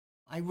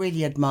I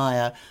really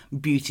admire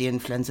beauty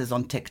influencers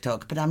on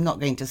TikTok, but I'm not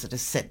going to sort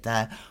of sit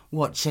there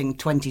watching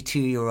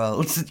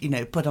 22-year-olds,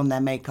 put on their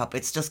makeup.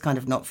 It's just kind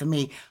of not for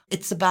me.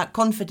 It's about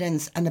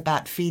confidence and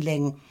about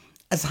feeling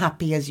as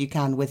happy as you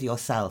can with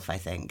yourself, I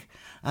think.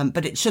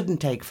 But it shouldn't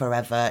take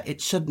forever.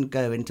 It shouldn't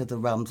go into the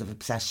realms of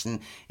obsession.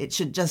 It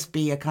should just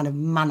be a kind of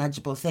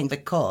manageable thing,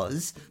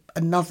 because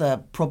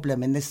another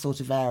problem in this sort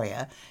of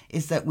area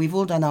is that we've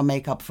all done our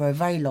makeup for a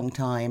very long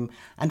time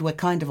and we're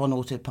kind of on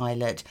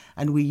autopilot,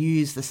 and we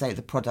use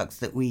the products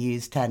that we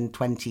used 10,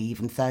 20,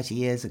 even 30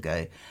 years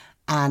ago,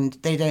 and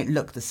they don't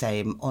look the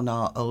same on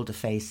our older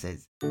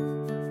faces.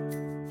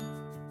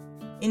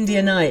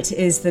 India Knight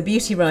is the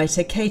beauty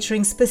writer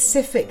catering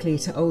specifically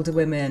to older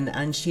women,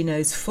 and she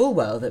knows full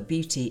well that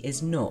beauty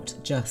is not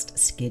just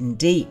skin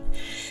deep.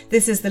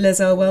 This is the Liz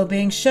Earle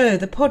Wellbeing Show,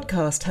 the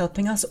podcast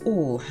helping us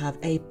all have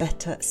a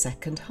better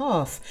second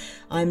half.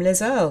 I'm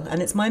Liz Earle,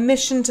 and it's my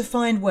mission to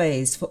find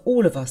ways for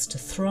all of us to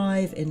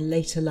thrive in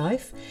later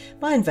life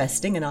by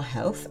investing in our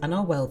health and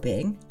our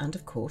well-being, and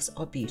of course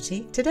our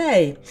beauty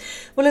today.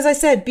 Well, as I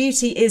said,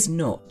 beauty is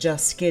not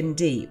just skin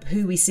deep.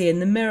 Who we see in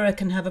the mirror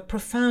can have a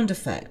profound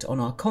effect on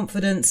our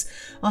confidence,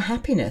 our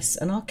happiness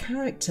and our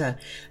character.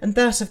 And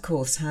that, of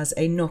course, has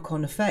a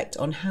knock-on effect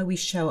on how we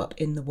show up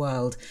in the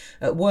world,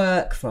 at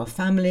work, for our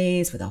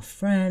families, with our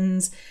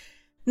friends.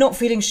 Not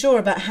feeling sure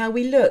about how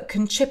we look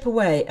can chip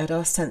away at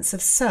our sense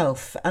of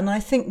self, and I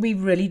think we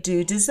really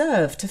do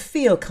deserve to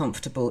feel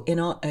comfortable in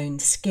our own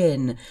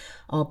skin.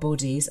 Our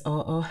bodies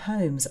are our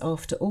homes,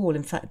 after all,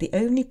 in fact, the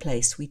only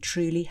place we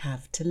truly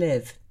have to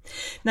live.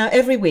 Now,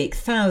 every week,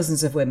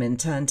 thousands of women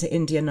turn to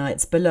India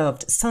Knight's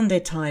beloved Sunday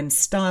Times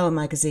Style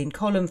magazine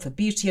column for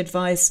beauty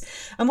advice.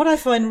 And what I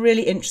find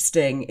really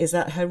interesting is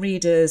that her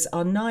readers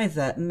are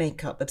neither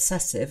makeup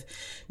obsessive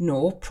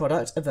nor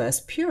product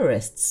averse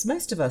purists.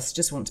 Most of us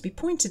just want to be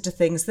pointed to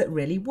things that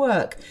really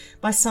work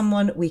by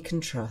someone we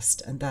can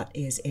trust, and that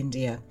is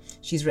India.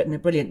 She's written a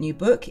brilliant new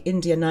book,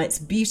 India Knight's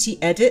Beauty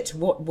Edit,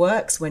 What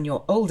Works When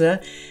You're Older.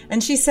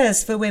 And she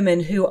says for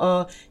women who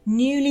are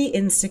newly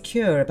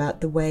insecure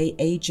about the way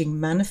aging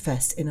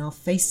manifests in our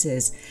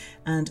faces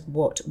and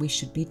what we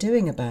should be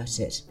doing about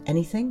it.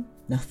 Anything?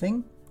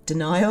 Nothing?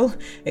 Denial?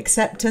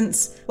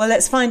 Acceptance? Well,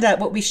 let's find out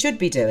what we should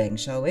be doing,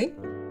 shall we?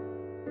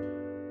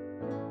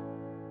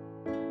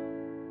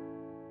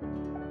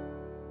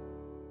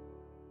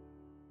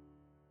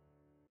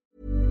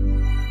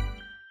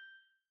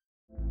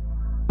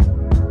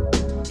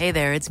 Hey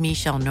there, it's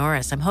Michelle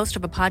Norris. I'm host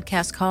of a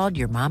podcast called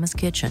Your Mama's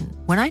Kitchen.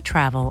 When I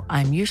travel,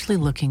 I'm usually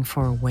looking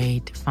for a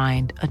way to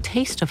find a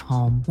taste of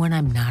home when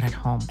I'm not at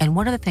home. And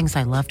one of the things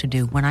I love to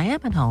do when I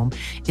am at home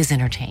is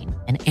entertain.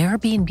 And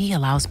Airbnb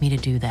allows me to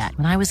do that.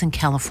 When I was in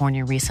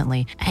California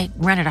recently, I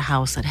rented a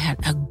house that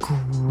had a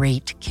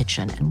great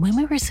kitchen. And when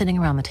we were sitting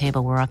around the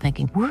table, we're all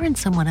thinking, we're in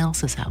someone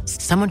else's house.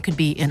 Someone could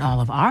be in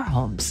all of our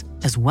homes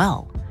as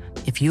well.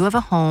 If you have a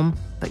home,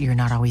 but you're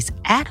not always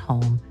at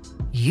home,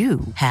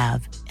 you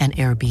have an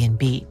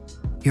Airbnb.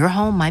 Your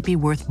home might be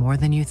worth more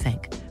than you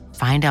think.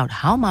 Find out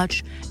how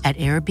much at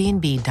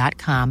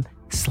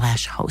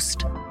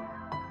airbnb.com/host.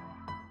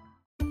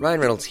 Ryan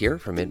Reynolds here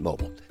from Mint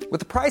Mobile. With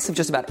the price of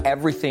just about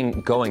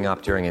everything going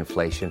up during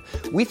inflation,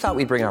 we thought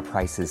we'd bring our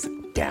prices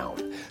down.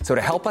 So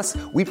to help us,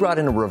 we brought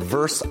in a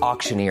reverse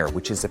auctioneer,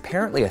 which is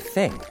apparently a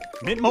thing.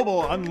 Mint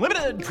Mobile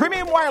Unlimited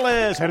Premium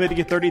Wireless. How to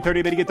get 30,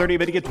 30, bit to get 30,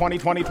 bit to get 20,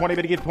 20, 20,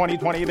 bit to get 20,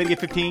 20, bit to get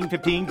 15,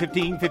 15,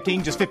 15,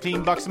 15, just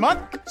 $15 a month?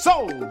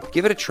 Sold!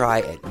 Give it a try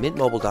at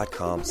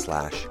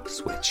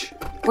mintmobile.com/switch.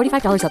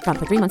 $45 up front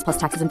for 3 months plus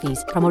taxes and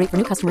fees. Promo rate for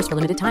new customers for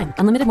limited time.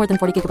 Unlimited more than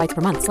 40 gigabytes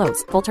per month.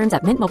 Slows full terms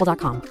at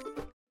mintmobile.com.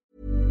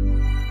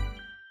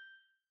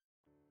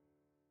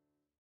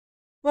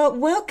 Well,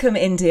 welcome,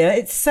 India.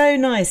 It's so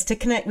nice to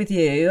connect with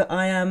you.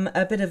 I am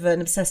a bit of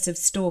an obsessive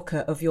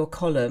stalker of your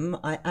column.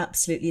 I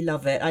absolutely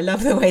love it. I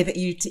love the way that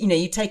you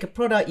take a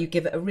product, you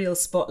give it a real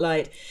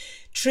spotlight,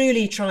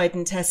 truly tried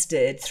and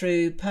tested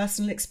through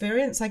personal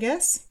experience, I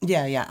guess.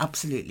 Yeah,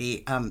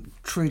 absolutely.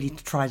 Truly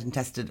tried and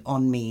tested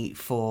on me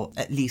for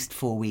at least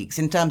 4 weeks.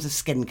 In terms of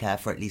skincare,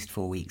 for at least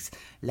 4 weeks.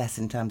 Less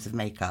in terms of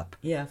makeup.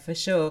 Yeah, for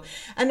sure.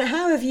 And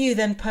how have you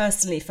then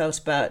personally felt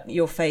about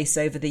your face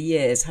over the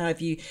years? How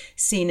have you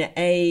seen it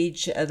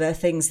age? Are there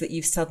things that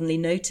you've suddenly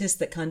noticed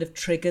that kind of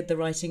triggered the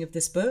writing of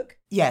this book?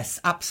 Yes,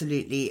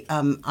 absolutely.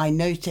 I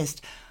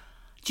noticed...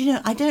 Do you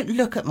know, I don't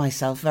look at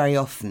myself very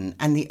often,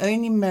 and the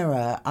only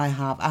mirror I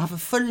have a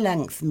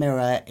full-length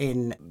mirror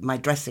in my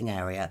dressing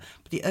area,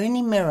 but the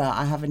only mirror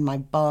I have in my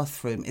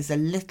bathroom is a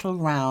little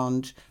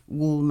round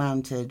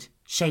wall-mounted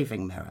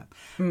shaving mirror.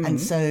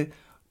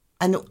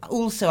 And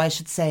also, I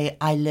should say,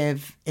 I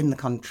live in the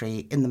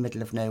country, in the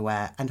middle of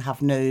nowhere, and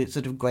have no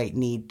sort of great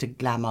need to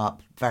glam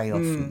up very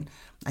often.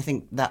 I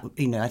think that,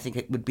 I think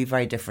it would be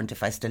very different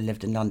if I still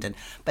lived in London.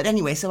 But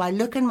anyway, so I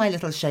look in my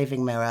little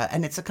shaving mirror,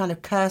 and it's a kind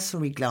of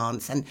cursory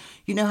glance. And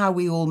you know how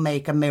we all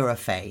make a mirror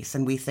face,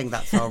 and we think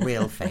that's our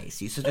real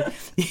face. You sort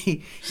of,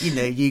 you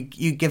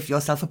give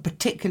yourself a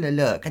particular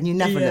look, and you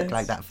never look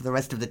like that for the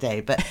rest of the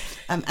day. But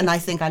and I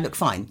think I look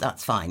fine.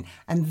 That's fine.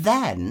 And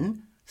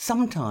then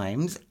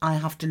sometimes I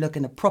have to look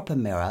in a proper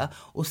mirror,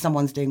 or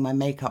someone's doing my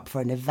makeup for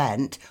an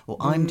event, or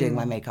I'm doing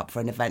my makeup for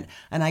an event,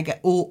 and I get,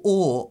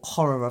 or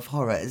horror of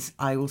horrors,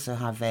 I also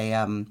have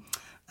a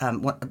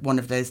one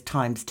of those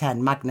times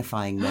 10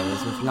 magnifying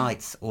mirrors with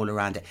lights all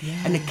around it.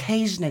 Yeah. And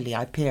occasionally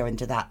I peer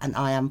into that and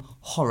I am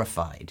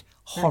horrified.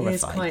 That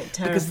is quite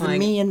terrifying. Because the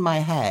me in my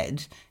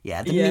head,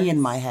 me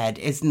in my head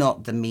is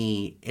not the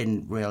me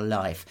in real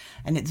life.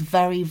 And it's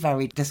very,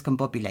 very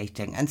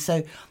discombobulating. And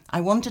so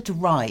I wanted to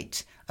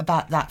write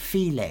about that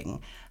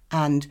feeling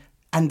and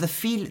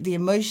the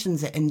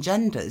emotions it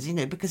engenders,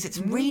 because it's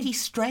really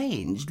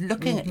strange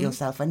looking at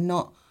yourself and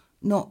not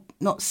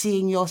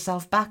seeing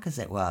yourself back, as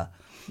it were.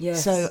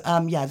 Yes. So,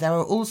 there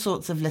are all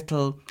sorts of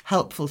little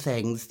helpful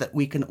things that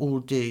we can all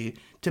do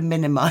to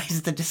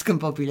minimise the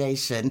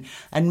discombobulation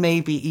and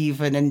maybe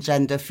even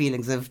engender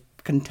feelings of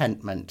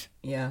contentment.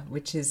 Yeah,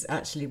 which is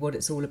actually what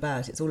it's all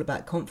about. It's all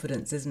about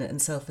confidence, isn't it,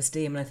 and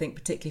self-esteem. And I think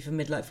particularly for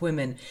midlife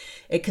women,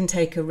 it can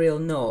take a real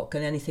knock,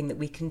 and anything that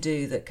we can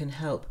do that can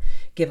help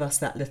give us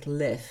that little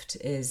lift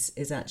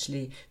is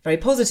actually very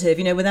positive,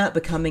 without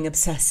becoming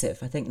obsessive.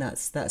 I think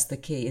that's the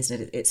key,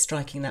 isn't it? It's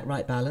striking that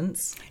right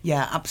balance.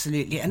 Yeah,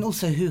 absolutely. And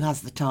also, who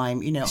has the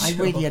time? I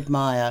really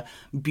admire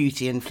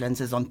beauty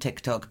influencers on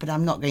TikTok, but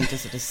I'm not going to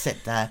sort of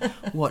sit there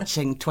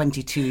watching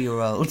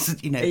 22-year-olds,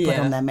 put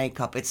on their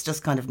makeup. It's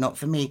just kind of not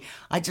for me.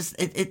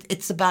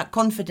 It's about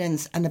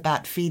confidence and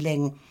about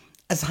feeling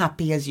as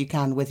happy as you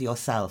can with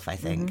yourself, I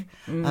think.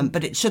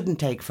 But it shouldn't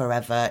take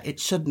forever. It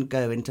shouldn't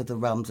go into the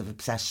realms of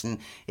obsession.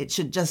 It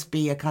should just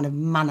be a kind of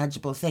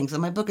manageable thing. So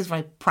my book is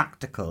very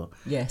practical.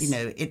 Yes.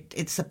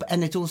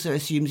 And it also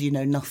assumes you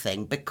know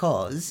nothing,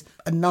 because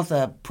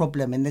another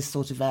problem in this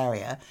sort of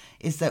area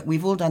is that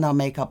we've all done our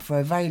makeup for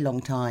a very long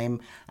time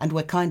and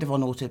we're kind of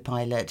on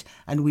autopilot,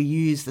 and we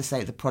use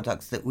the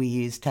products that we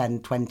used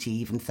 10, 20,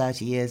 even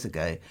 30 years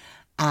ago.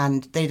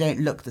 And they don't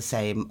look the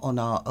same on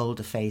our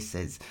older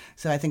faces.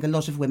 So I think a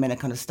lot of women are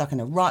kind of stuck in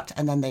a rut,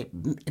 and then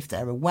if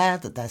they're aware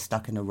that they're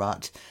stuck in a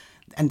rut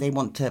and they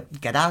want to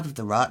get out of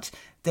the rut,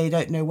 they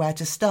don't know where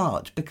to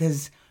start,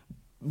 because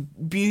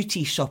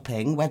beauty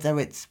shopping, whether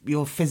it's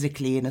you're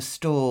physically in a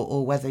store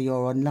or whether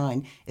you're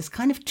online, is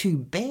kind of too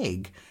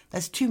big.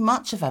 There's too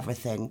much of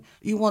everything.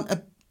 You want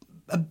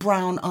a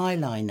brown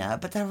eyeliner,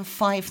 but there are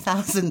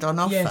 5,000 on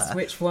offer. Yes,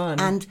 which one?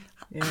 And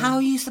how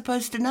are you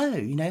supposed to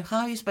know? How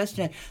are you supposed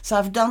to know? So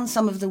I've done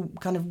some of the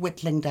kind of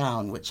whittling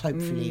down, which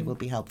hopefully will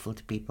be helpful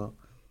to people.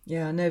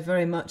 Yeah, no,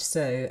 very much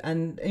so.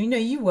 And,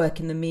 you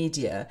work in the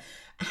media.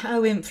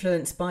 How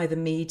influenced by the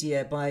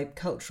media, by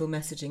cultural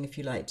messaging, if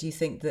you like, do you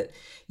think that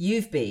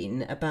you've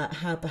been about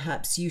how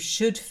perhaps you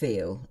should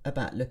feel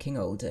about looking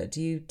older?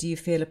 Do you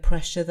feel a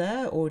pressure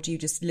there, or do you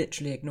just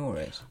literally ignore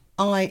it?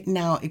 I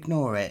now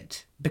ignore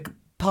it,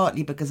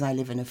 partly because I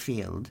live in a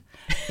field.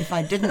 If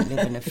I didn't live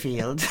in a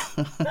field,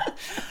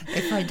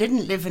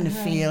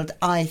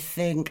 I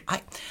think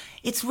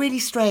it's really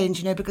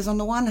strange, because on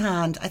the one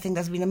hand, I think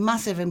there's been a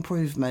massive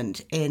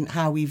improvement in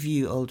how we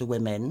view older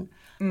women.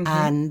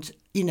 And,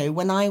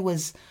 when I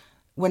was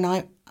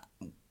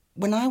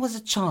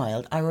a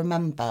child, I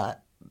remember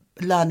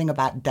learning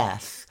about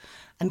death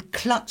and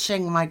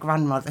clutching my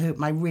grandmother,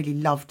 whom I really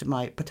loved,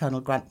 my paternal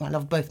grandmother. I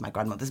love both my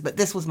grandmothers, but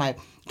this was my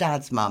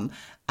dad's mum.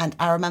 And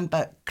I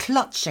remember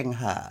clutching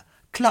her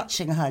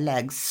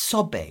legs,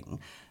 sobbing,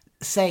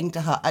 saying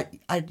to her,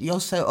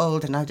 you're so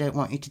old and I don't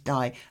want you to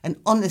die. And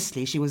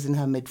honestly, she was in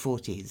her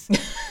mid-40s.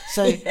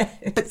 So,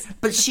 yes.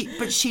 but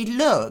she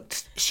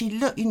looked,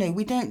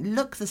 we don't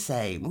look the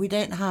same. We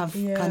don't have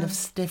kind of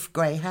stiff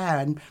grey hair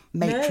and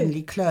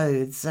matronly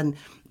clothes and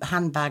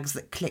handbags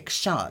that click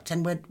shut.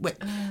 And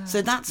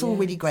so that's all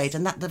really great.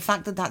 And the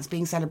fact that that's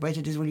being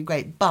celebrated is really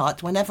great.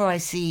 But whenever I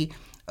see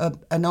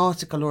an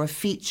article or a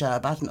feature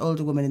about an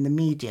older woman in the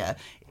media,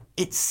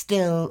 it's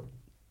still...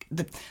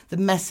 The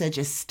message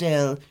is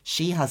still,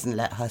 she hasn't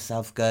let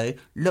herself go.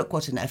 Look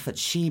what an effort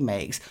she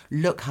makes.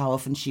 Look how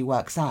often she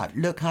works out.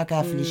 Look how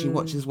carefully she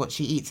watches what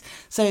she eats.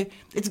 So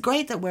it's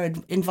great that we're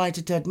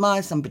invited to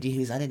admire somebody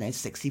who's,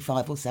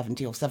 65 or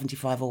 70 or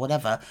 75 or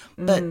whatever.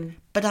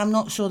 But I'm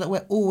not sure that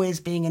we're always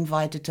being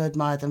invited to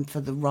admire them for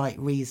the right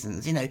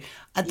reasons.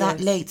 At that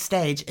late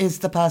stage, is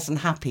the person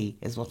happy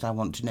is what I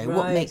want to know. Right.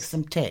 What makes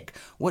them tick?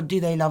 What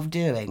do they love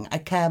doing? I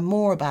care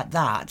more about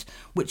that,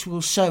 which will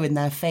show in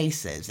their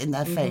faces,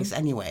 face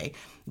anyway,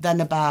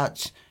 than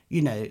about,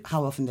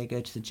 how often they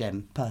go to the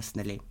gym,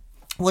 personally.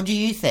 What do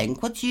you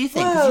think? Well,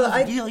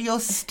 you're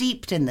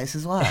steeped in this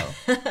as well.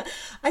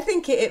 I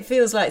think it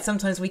feels like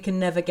sometimes we can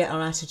never get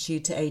our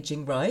attitude to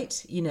ageing right,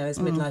 as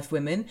midlife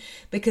women,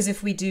 because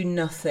if we do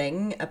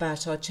nothing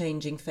about our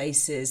changing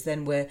faces,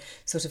 then we're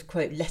sort of,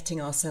 quote,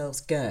 letting ourselves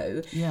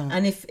go. Yeah.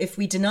 And if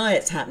we deny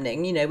it's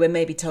happening, we're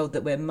maybe told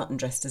that we're mutton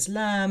dressed as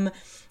lamb.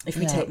 If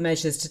we take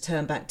measures to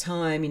turn back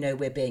time,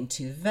 we're being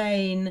too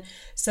vain.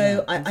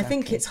 So exactly. I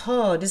think it's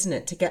hard, isn't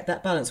it, to get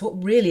that balance.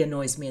 What really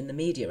annoys me in the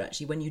media,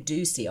 actually, when you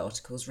do see articles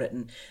articles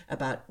written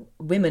about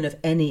women of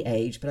any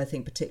age, but I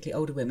think particularly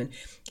older women,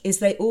 is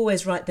they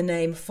always write the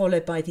name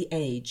followed by the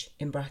age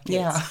in brackets.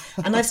 Yeah.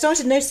 And I've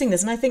started noticing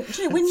this, and I think,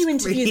 when you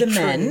interview really the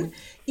men,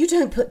 you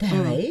don't put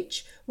their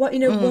age. What,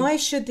 why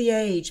should the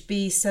age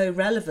be so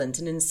relevant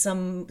and in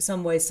some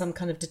ways some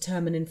kind of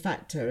determining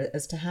factor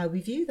as to how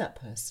we view that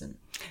person?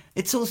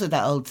 It's also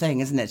that old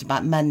thing, isn't it,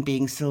 about men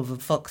being silver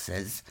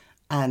foxes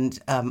and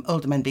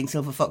older men being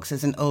silver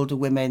foxes and older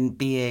women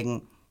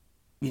being,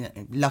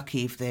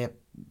 lucky if they're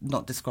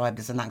not described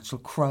as an actual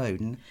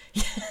crone.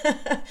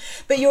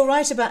 But you're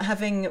right about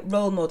having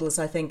role models,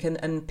 I think,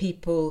 and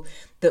people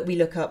that we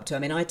look up to. I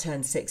mean, I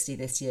turned 60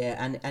 this year,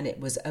 and it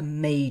was a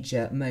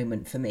major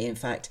moment for me. In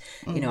fact,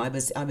 I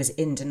was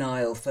in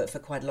denial for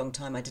quite a long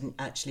time. I didn't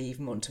actually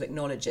even want to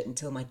acknowledge it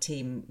until my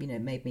team,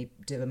 made me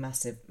do a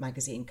massive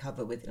magazine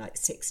cover with like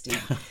 60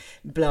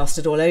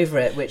 blasted all over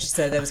it,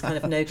 so there was kind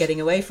of no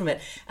getting away from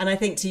it. And I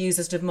think, to use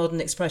a sort of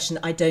modern expression,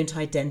 I don't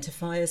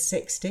identify as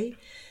 60.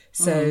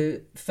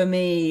 So for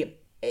me,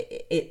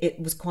 it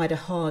was quite a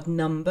hard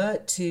number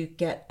to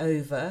get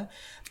over.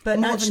 But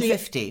more actually, than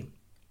 50.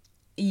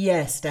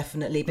 Yes,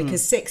 definitely,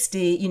 because 60,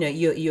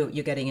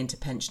 you're getting into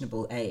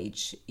pensionable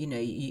age.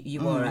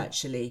 You are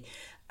actually.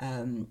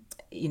 I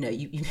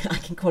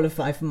can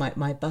qualify for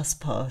my bus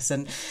pass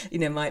and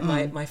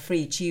my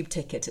free tube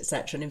ticket,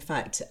 etc. And in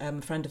fact,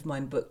 a friend of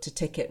mine booked a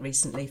ticket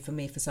recently for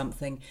me for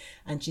something,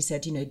 and she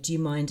said, do you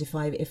mind if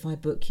I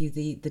book you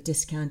the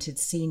discounted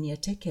senior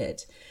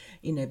ticket?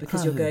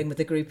 Because you're going with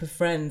a group of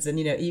friends, and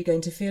are you going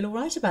to feel all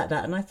right about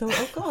that? And I thought,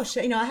 oh gosh,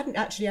 I hadn't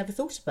actually ever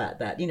thought about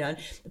that. And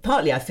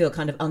partly I feel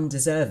kind of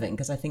undeserving,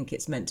 because I think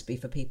it's meant to be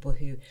for people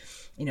who,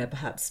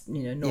 perhaps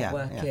not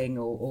working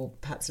or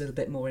perhaps a little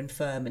bit more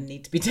infirm and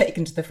need to be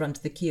taken to the front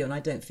of the queue, and I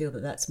don't feel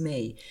that that's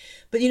me.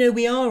 But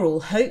we are all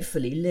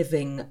hopefully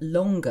living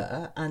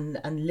longer and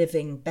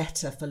living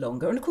better for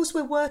longer, and of course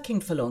we're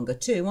working for longer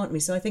too, aren't we?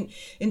 So I think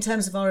in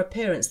terms of our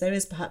appearance, there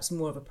is perhaps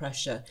more of a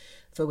pressure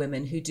for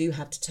women who do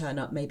have to turn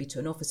up maybe to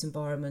an office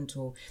environment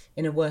or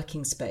in a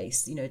working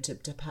space,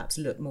 to perhaps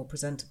look more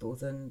presentable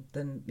than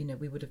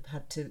we would have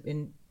had to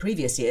in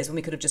previous years, when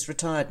we could have just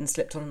retired and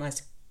slipped on a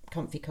nice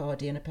comfy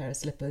cardi and a pair of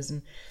slippers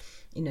and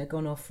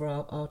gone off for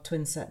our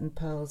twin set and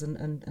pearls and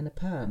a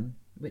perm,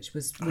 which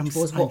was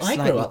what I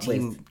grew up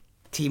with.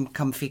 Team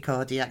comfy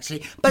cardi,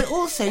 actually, but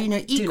also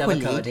equally. Do you love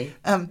a cardi?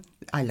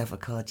 I love a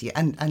cardi,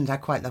 and I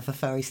quite love a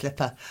furry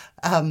slipper.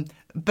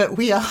 But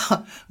we're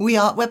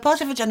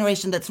part of a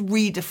generation that's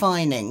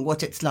redefining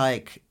what it's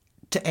like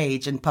to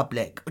age in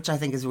public, which I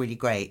think is really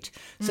great.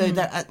 So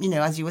that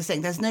as you were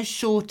saying, there's no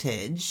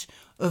shortage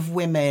of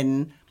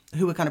women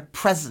who are kind of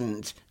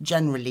present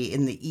generally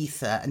in the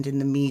ether and in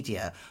the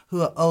media, who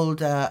are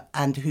older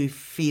and who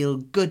feel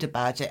good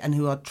about it and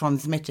who are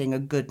transmitting a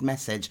good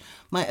message.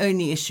 My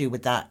only issue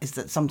with that is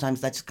that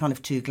sometimes they're just kind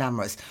of too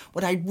glamorous.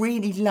 What I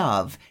really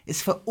love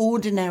is for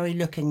ordinary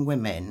looking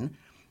women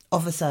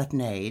of a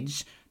certain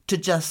age to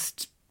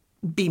just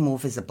be more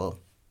visible.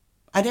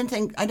 I don't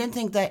think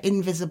they're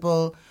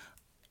invisible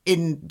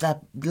in their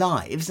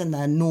lives and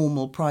their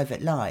normal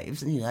private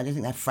lives. And, I don't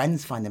think their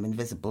friends find them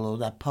invisible, or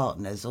their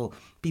partners or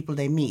people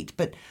they meet.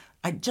 But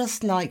I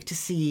just like to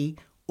see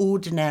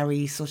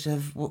ordinary sort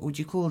of, what would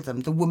you call them?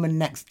 The woman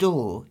next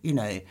door,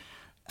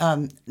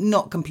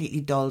 not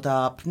completely dolled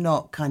up,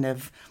 not kind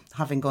of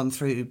having gone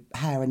through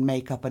hair and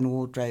makeup and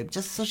wardrobe,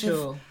 just sort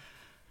of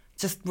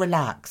just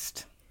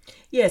relaxed.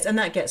 Yes, and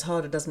that gets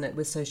harder, doesn't it,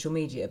 with social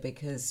media,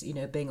 because,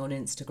 being on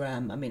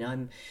Instagram, I mean,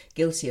 I'm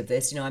guilty of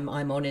this, I'm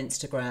on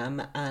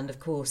Instagram, and of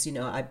course,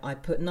 I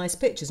put nice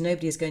pictures.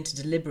 Nobody is going to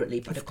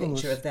deliberately put a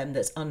picture of them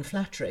that's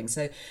unflattering.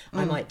 So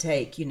I might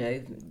take,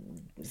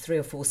 3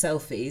 or 4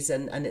 selfies,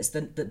 and it's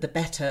the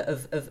better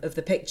of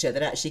the picture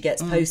that actually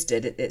gets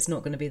posted. It's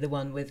not going to be the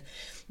one with,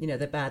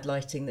 the bad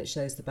lighting that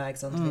shows the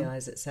bags under the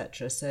eyes,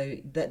 etc. So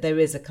there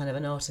is a kind of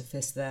an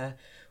artifice there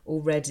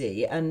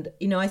already. And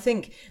I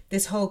think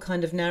this whole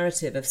kind of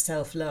narrative of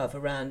self-love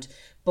around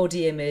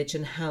body image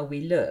and how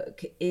we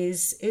look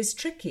is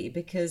tricky,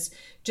 because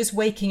just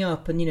waking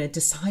up and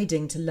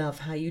deciding to love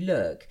how you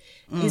look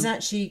is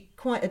actually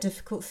quite a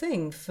difficult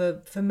thing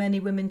for many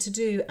women to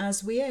do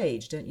as we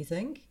age, don't you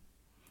think?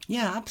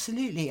 Yeah,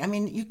 absolutely. I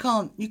mean, you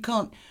can't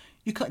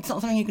it's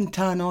not something you can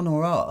turn on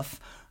or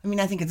off. I mean,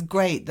 I think it's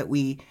great that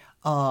we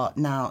are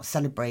now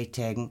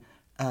celebrating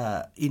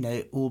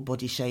all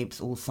body shapes,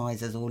 all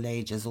sizes, all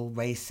ages, all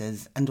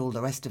races, and all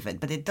the rest of it.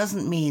 But it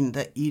doesn't mean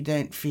that you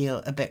don't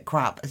feel a bit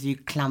crap as you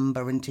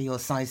clamber into your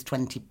size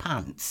 20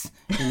 pants.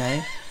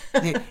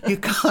 You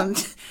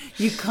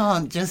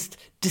can't just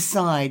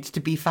decide to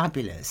be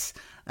fabulous.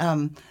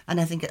 And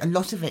I think a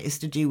lot of it is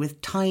to do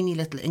with tiny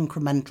little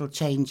incremental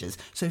changes.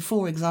 So,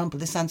 for example,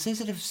 this sounds so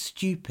sort of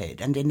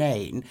stupid and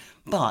inane,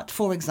 but,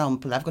 for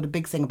example, I've got a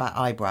big thing about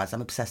eyebrows.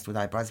 I'm obsessed with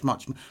eyebrows.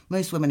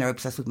 Most women are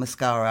obsessed with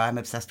mascara. I'm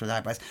obsessed with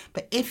eyebrows.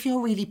 But if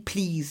you're really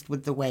pleased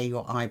with the way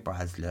your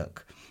eyebrows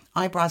look,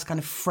 eyebrows kind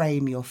of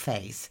frame your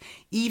face.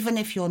 Even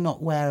if you're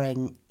not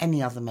wearing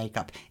any other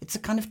makeup, it's a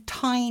kind of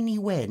tiny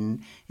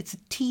win. It's a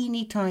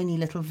teeny tiny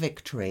little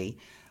victory.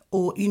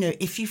 Or,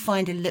 if you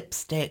find a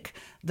lipstick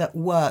that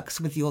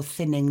works with your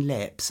thinning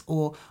lips,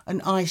 or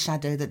an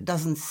eyeshadow that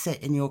doesn't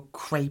sit in your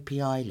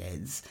crepey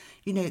eyelids,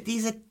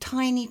 these are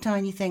tiny,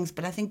 tiny things,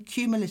 but I think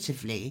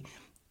cumulatively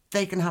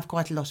they can have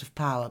quite a lot of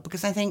power.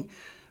 Because I think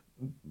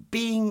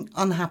being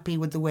unhappy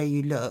with the way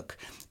you look,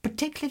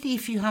 particularly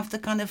if you have the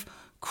kind of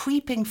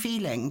creeping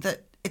feeling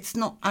that it's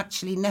not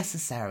actually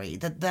necessary,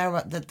 that there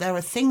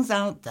are things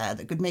out there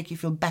that could make you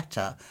feel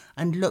better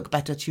and look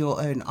better to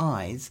your own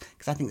eyes,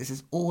 because I think this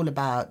is all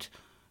about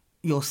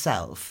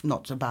yourself,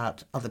 not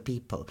about other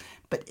people.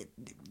 But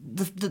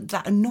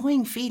that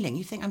annoying feeling,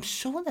 you think, I'm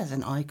sure there's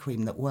an eye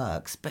cream that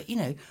works, but,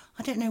 I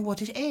don't know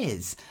what it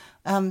is.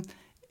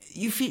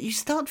 You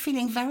start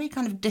feeling very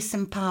kind of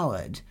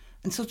disempowered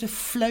and sort of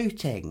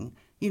floating,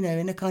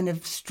 in a kind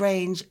of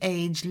strange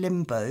age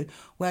limbo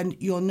when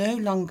you're no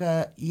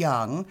longer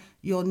young,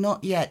 you're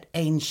not yet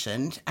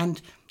ancient,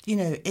 and,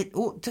 it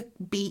ought to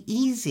be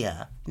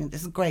easier.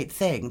 This is a great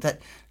thing, that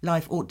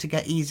life ought to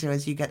get easier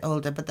as you get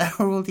older, but there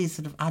are all these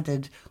sort of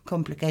added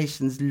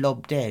complications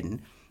lobbed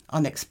in,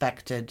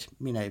 unexpected,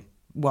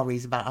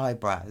 worries about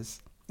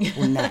eyebrows.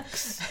 Or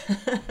necks.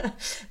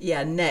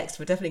 Yeah, next.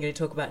 We're definitely going to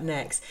talk about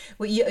next.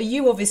 Well,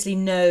 you obviously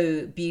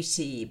know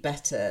beauty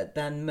better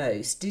than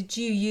most. Did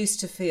you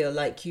used to feel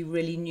like you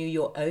really knew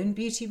your own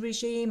beauty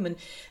regime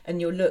and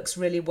your looks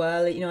really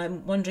well?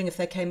 I'm wondering if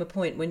there came a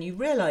point when you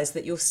realised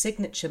that your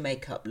signature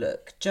makeup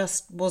look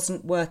just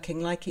wasn't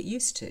working like it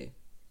used to.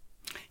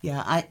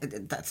 Yeah,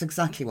 that's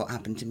exactly what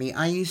happened to me.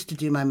 I used to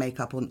do my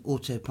makeup on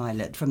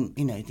autopilot from,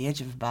 the age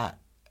of about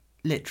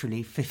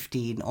literally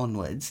 15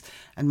 onwards,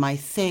 and my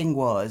thing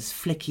was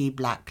flicky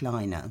black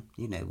liner,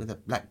 with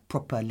a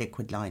proper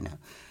liquid liner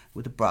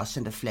with a brush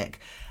and a flick,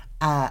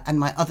 and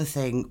my other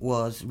thing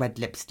was red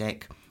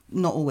lipstick,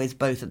 not always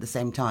both at the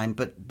same time,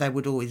 but there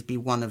would always be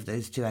one of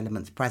those two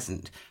elements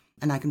present.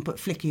 And I can put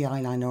flicky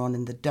eyeliner on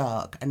in the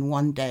dark, and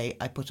one day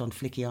I put on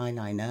flicky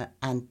eyeliner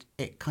and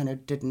it kind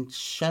of didn't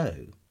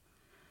show,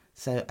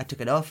 so I took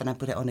it off and I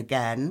put it on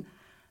again,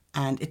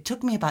 and it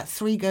took me about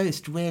 3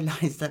 goes to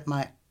realise that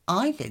my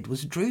eyelid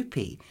was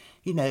droopy,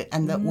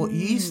 and that what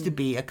used to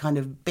be a kind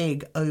of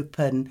big,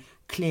 open,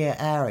 clear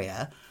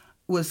area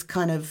was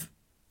kind of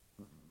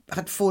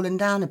had fallen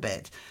down a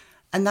bit.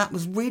 And that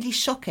was really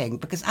shocking,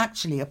 because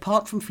actually,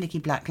 apart from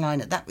flicky black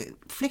liner, that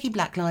flicky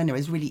black liner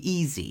is really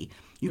easy.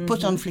 You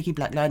put on flicky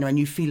black liner and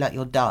you feel like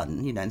you're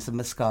done, and some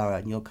mascara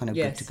and you're kind of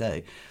good to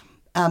go.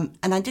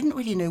 And I didn't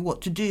really know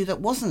what to do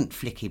that wasn't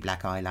flicky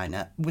black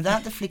eyeliner.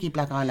 Without the flicky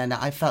black eyeliner,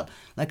 I felt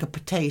like a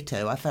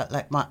potato. I felt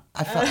like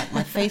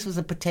my face was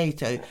a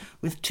potato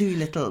with 2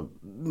 little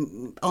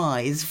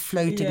eyes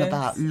floating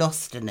about,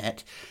 lost in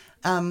it.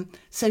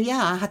 So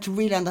yeah, I had to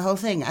relearn the whole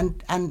thing.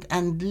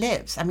 And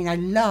lips. I mean, I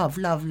love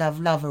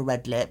a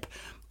red lip,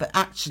 but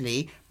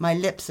actually my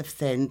lips have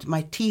thinned.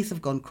 My teeth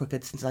have gone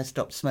crooked since I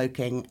stopped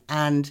smoking.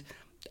 And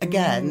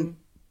again,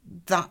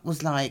 that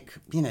was like,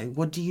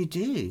 what do you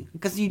do?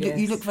 Because you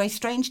look very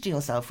strange to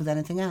yourself with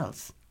anything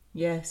else.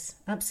 Yes,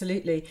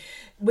 absolutely.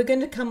 We're going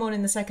to come on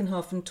in the second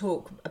half and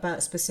talk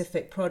about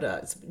specific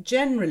products.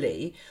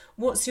 Generally,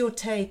 what's your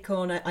take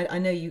on, I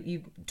know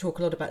you talk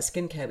a lot about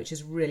skincare, which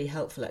is really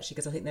helpful actually,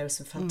 because I think there are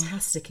some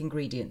fantastic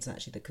ingredients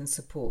actually that can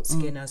support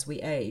skin as we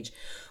age.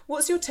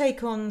 What's your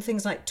take on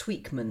things like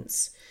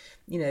tweakments?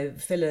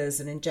 Fillers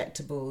and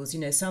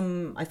injectables.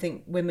 Some, I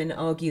think, women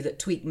argue that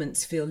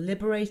tweakments feel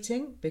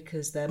liberating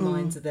because their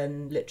minds are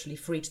then literally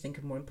free to think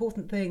of more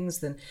important things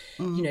than,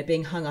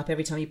 being hung up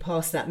every time you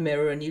pass that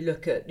mirror and you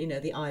look at,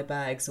 the eye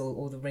bags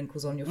or the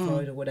wrinkles on your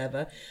forehead or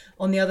whatever.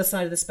 On the other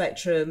side of the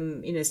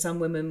spectrum, some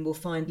women will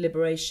find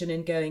liberation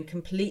in going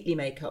completely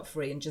makeup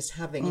free and just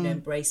having,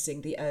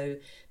 embracing the au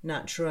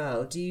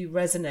naturel. Do you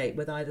resonate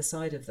with either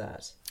side of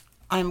that?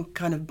 I'm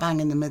kind of bang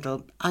in the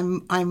middle.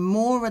 I'm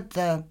more at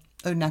the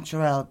au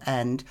naturel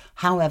end.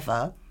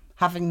 However,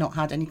 having not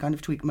had any kind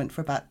of treatment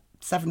for about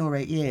 7 or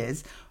 8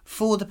 years,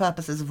 for the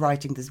purposes of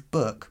writing this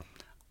book,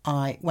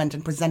 I went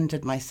and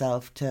presented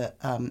myself to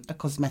a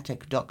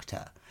cosmetic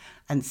doctor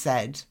and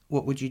said,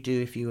 what would you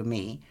do if you were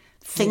me?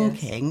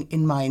 Thinking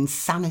in my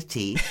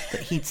insanity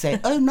that he'd say,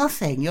 oh,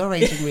 nothing, you're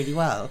aging really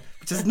well,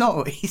 which is not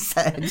what he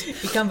said.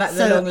 You come back to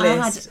the long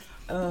list.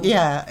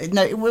 Yeah,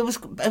 no, it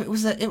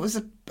was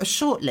a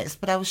short list,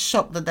 but I was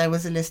shocked that there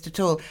was a list at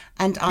all.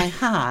 And I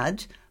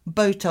had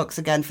Botox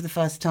again for the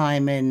first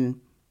time in,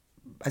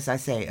 as I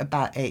say,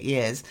 about 8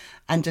 years,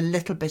 and a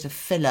little bit of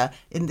filler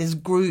in this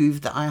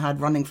groove that I had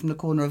running from the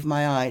corner of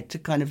my eye to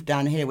kind of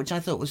down here, which I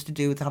thought was to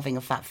do with having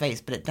a fat face,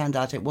 but it turned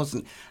out it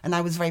wasn't. And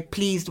I was very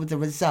pleased with the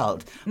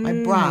result. My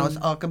brows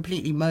are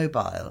completely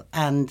mobile.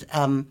 And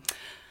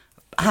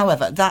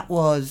however, that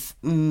was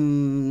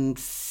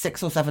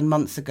 6 or 7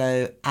 months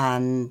ago,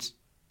 and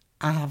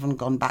I haven't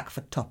gone back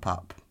for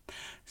top-up.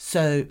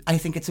 So I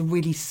think it's a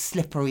really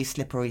slippery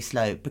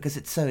slope, because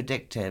it's so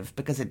addictive,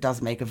 because it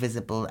does make a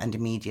visible and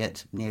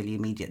nearly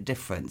immediate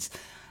difference.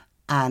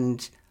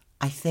 And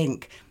I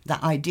think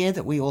that idea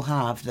that we all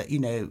have that,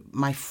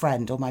 my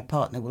friend or my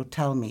partner will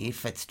tell me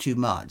if it's too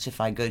much,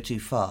 if I go too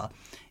far,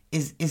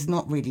 is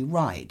not really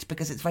right,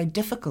 because it's very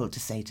difficult to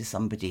say to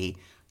somebody,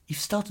 you've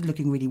started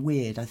looking really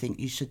weird, I think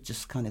you should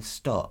just kind of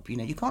stop. You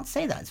know, you can't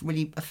say that. It's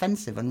really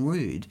offensive and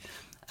rude.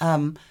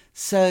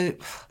 So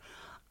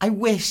I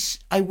wish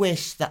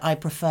that I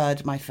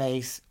preferred my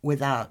face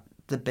without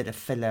the bit of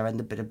filler and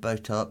the bit of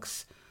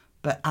Botox.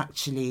 But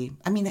actually,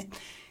 I mean,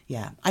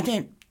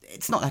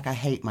 it's not like I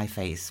hate my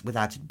face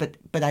without it,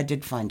 but I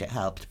did find it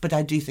helped. But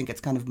I do think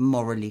it's kind of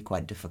morally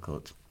quite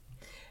difficult.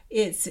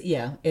 It's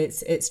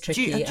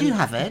tricky. Do you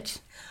have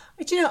it?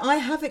 Do you know, I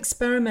have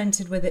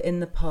experimented with it in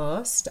the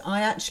past.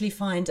 I actually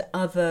find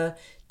other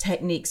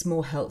techniques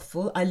more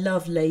helpful. I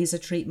love laser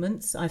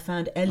treatments. I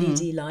found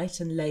LED light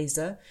and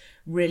laser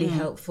really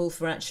helpful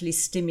for actually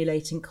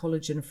stimulating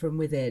collagen from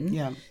within.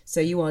 Yeah.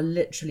 So you are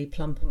literally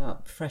plumping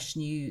up fresh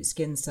new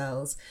skin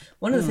cells.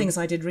 One of the things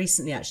I did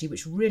recently, actually,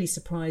 which really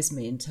surprised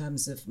me in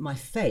terms of my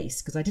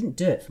face, because I didn't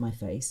do it for my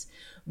face,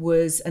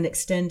 was an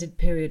extended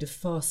period of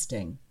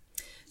fasting.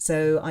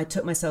 So I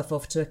took myself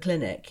off to a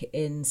clinic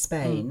in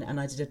Spain and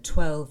I did a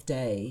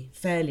 12-day,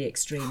 fairly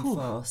extreme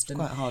fast. And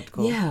quite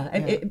hardcore. Yeah,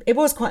 it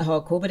was quite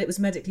hardcore, but it was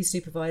medically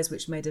supervised,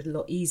 which made it a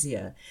lot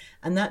easier.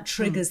 And that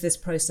triggers this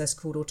process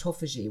called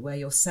autophagy, where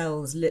your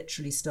cells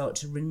literally start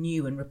to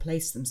renew and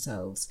replace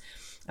themselves.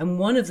 And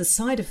one of the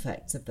side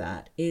effects of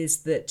that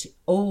is that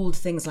old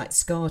things like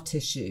scar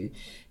tissue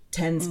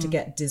tends to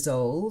get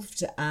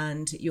dissolved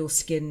and your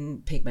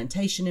skin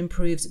pigmentation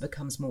improves, it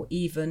becomes more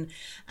even.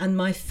 And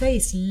my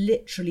face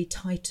literally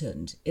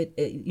tightened.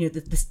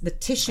 The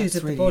tissues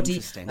of the body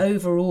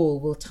overall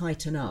will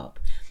tighten up.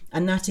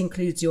 And that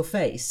includes your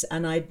face.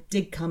 And I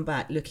did come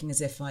back looking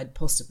as if I'd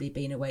possibly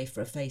been away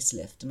for a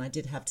facelift. And I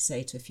did have to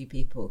say to a few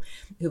people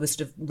who were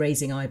sort of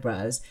raising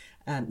eyebrows,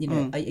 are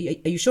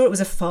you sure it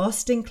was a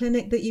fasting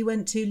clinic that you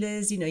went to,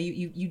 Liz? You know,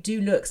 you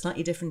do look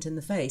slightly different in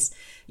the face.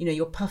 You know,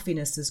 your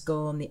puffiness has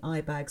gone, the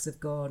eye bags have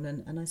gone.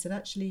 And I said,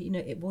 actually, you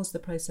know, it was the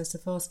process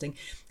of fasting.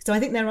 So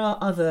I think there are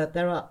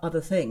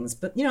other things.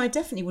 But, you know, I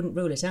definitely wouldn't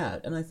rule it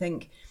out. And I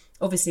think,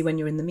 obviously, when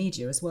you're in the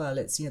media as well,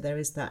 it's, you know, there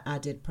is that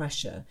added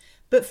pressure.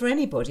 But for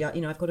anybody, you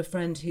know, I've got a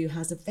friend who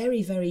has a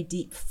very, very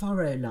deep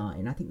furrow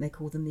line. I think they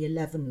call them the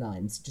 11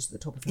 lines, just at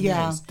the top of her nose.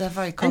 Yeah, they're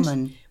very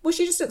common.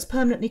 She just looks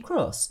permanently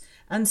cross.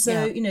 And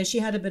so, you know, she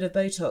had a bit of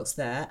Botox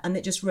there and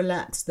it just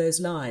relaxed those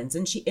lines.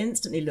 And she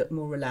instantly looked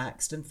more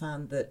relaxed and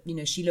found that, you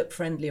know, she looked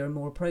friendlier and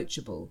more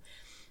approachable.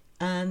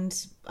 And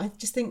I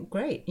just think,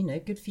 great, you know,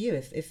 good for you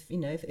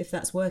if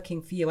that's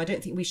working for you. I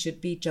don't think we should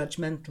be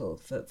judgmental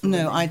for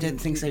no, I don't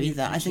think so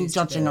either. I think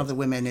judging other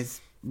women is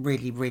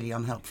really, really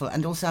unhelpful.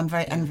 And also, I'm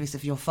very envious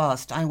of your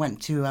fast. I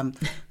went to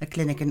a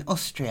clinic in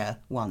Austria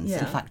once,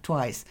 in fact,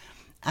 twice.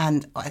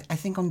 And I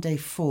think on day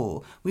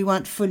 4, we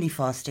weren't fully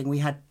fasting. We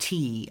had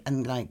tea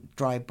and like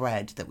dry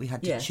bread that we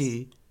had to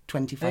chew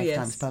 25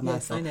 times per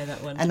mouthful. Yes, I know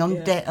that one. And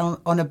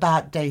on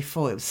about day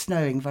 4, it was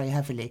snowing very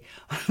heavily.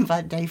 On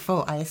about day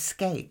 4, I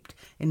escaped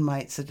in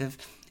my sort of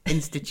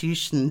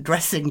institution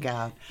dressing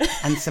gown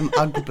and some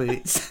Ugg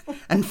boots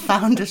and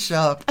found a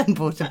shop and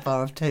bought a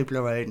bar of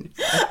Toblerone.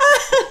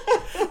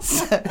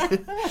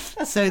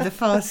 So the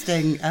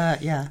fasting,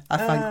 I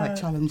find quite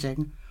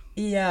challenging.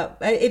 Yeah,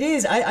 it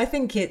is. I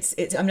think it's.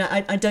 I mean,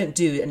 I don't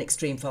do an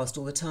extreme fast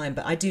all the time,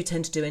 but I do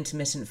tend to do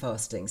intermittent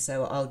fasting.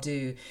 So I'll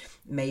do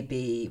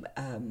maybe,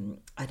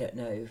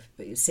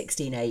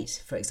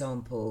 16-8, for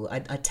example. I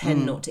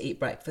tend not to eat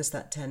breakfast.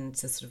 That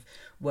tends to sort of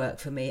work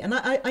for me. And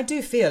I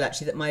do feel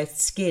actually that my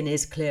skin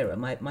is clearer,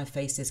 my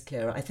face is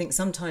clearer. I think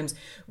sometimes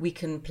we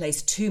can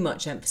place too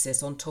much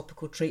emphasis on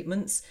topical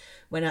treatmts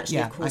when actually,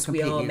 of course,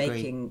 we are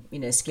making, you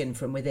know, skin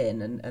from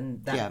within,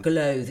 and that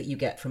glow that you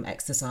get from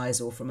exercise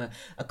or from a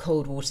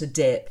cold water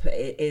dip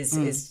is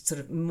sort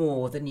of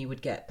more than you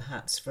would get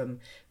perhaps from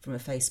a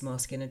face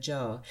mask in a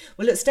jar.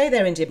 Well, let's stay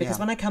there, India, because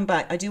when I come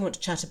back, I do want to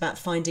chat about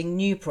finding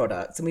new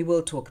products, and we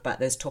will talk about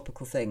those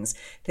topical things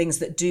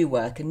that do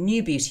work, and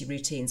new beauty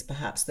routines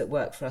perhaps that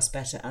work for us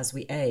better as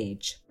we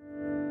age.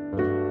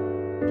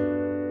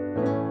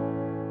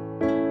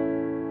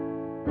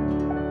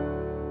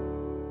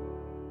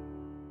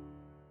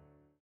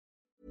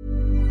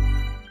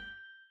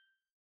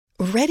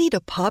 Ready to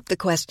pop the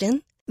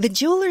question? The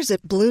jewelers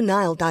at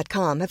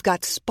BlueNile.com have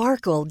got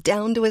sparkle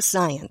down to a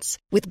science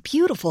with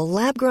beautiful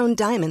lab-grown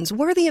diamonds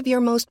worthy of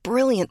your most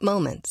brilliant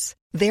moments.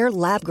 Their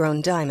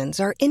lab-grown diamonds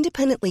are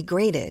independently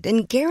graded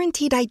and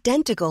guaranteed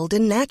identical to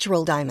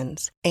natural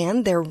diamonds,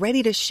 and they're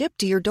ready to ship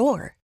to your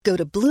door. Go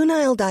to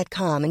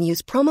BlueNile.com and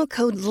use promo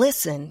code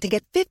LISTEN to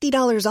get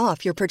 $50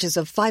 off your purchase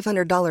of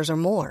 $500 or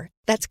more.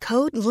 That's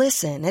code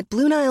LISTEN at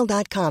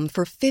BlueNile.com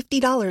for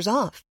 $50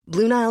 off.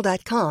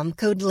 BlueNile.com,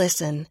 code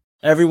LISTEN.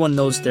 Everyone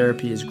knows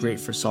therapy is great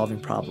for solving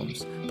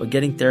problems, but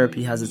getting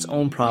therapy has its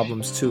own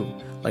problems too,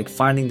 like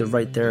finding the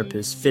right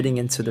therapist, fitting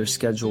into their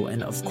schedule,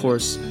 and of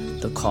course,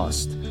 the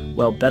cost.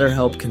 Well,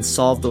 BetterHelp can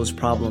solve those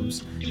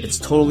problems. It's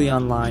totally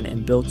online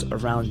and built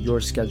around your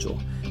schedule.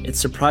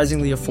 It's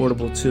surprisingly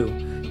affordable too.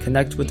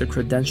 Connect with a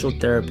credentialed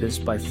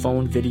therapist by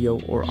phone,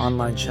 video, or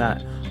online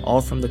chat,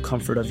 all from the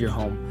comfort of your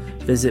home.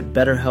 Visit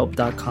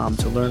BetterHelp.com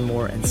to learn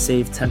more and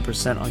save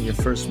 10% on your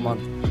first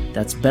month.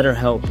 That's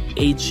BetterHelp,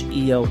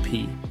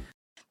 H-E-L-P.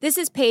 This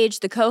is Paige,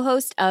 the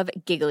co-host of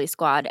Giggly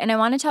Squad, and I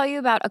want to tell you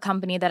about a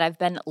company that I've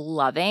been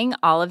loving,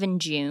 Olive &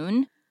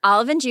 June.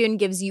 Olive & June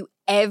gives you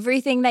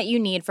everything that you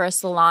need for a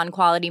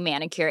salon-quality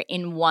manicure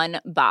in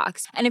one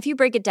box. And if you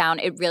break it down,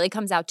 it really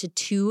comes out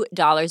to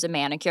 $2 a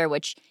manicure,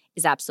 which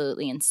is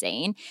absolutely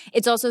insane.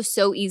 It's also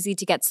so easy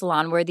to get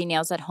salon-worthy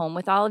nails at home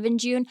with Olive &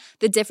 June.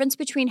 The difference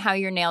between how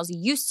your nails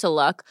used to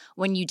look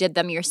when you did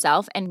them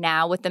yourself and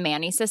now with the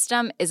Mani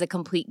system is a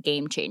complete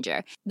game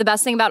changer. The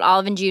best thing about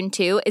Olive & June,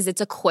 too, is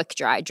it's a quick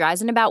dry. Dries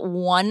in about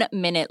 1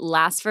 minute,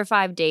 lasts for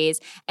 5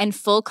 days, and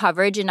full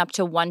coverage in up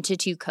to 1 to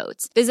 2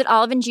 coats. Visit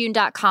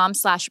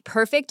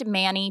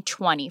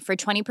oliveandjune.com/perfectmani20 for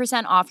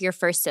 20% off your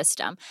first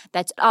system.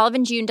 That's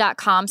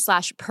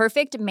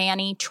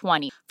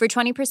oliveandjune.com/perfectmani20 for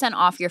 20%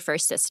 off your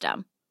first system.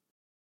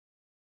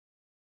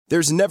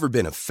 There's never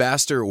been a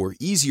faster or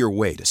easier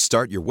way to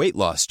start your weight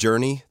loss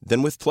journey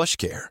than with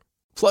PlushCare.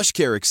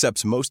 PlushCare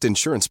accepts most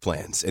insurance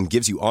plans and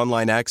gives you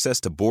online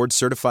access to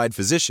board-certified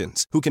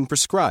physicians who can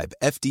prescribe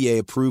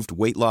FDA-approved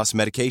weight loss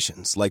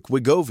medications like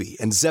Wegovy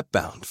and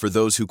Zepbound for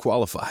those who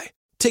qualify.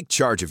 Take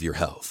charge of your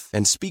health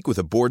and speak with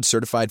a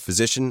board-certified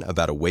physician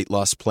about a weight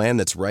loss plan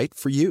that's right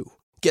for you.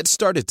 Get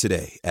started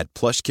today at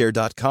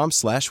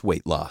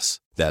plushcare.com/weight-loss.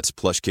 That's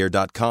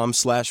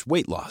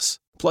plushcare.com/weight-loss.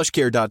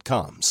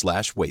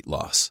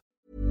 plushcare.com/weight-loss.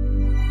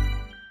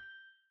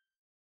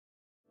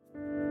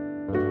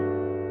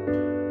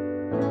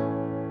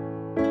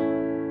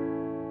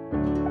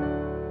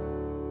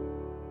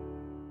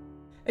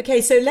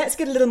 Okay, so let's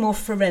get a little more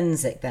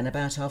forensic then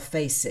about our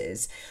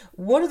faces.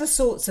 What are the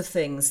sorts of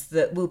things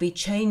that will be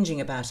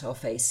changing about our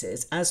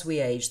faces as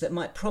we age that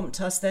might prompt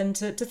us then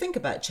to think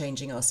about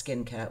changing our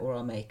skincare or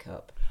our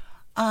makeup?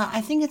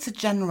 I think it's a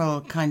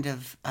general kind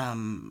of,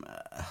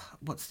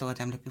 what's the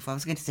word I'm looking for? I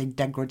was going to say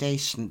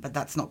degradation, but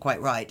that's not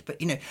quite right.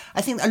 But,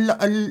 I think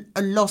a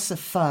loss of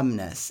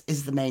firmness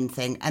is the main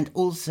thing. And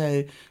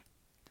also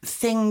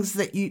things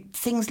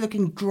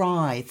looking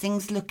dry,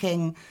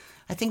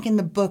 I think in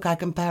the book I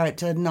compare it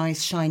to a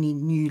nice shiny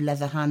new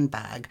leather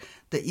handbag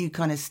that you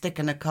kind of stick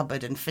in a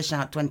cupboard and fish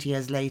out 20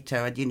 years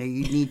later. And,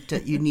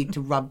 you need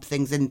to rub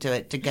things into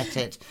it to get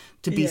it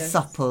to be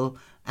supple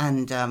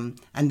and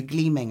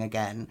gleaming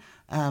again.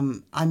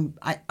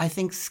 I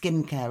think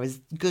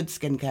good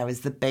skincare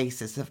is the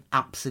basis of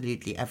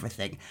absolutely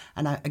everything.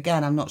 And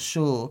I'm not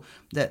sure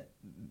that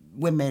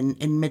women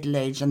in middle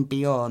age and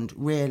beyond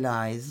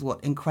realise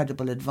what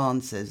incredible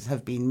advances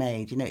have been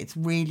made. It's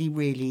really,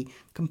 really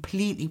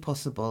completely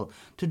possible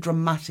to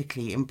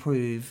dramatically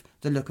improve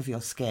the look of your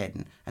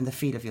skin and the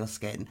feel of your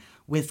skin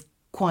with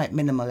quite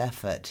minimal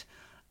effort.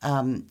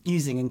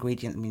 Using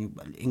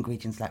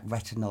ingredients like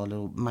retinol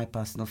or my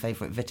personal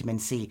favourite, vitamin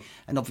C.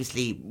 And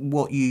obviously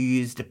what you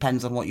use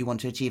depends on what you want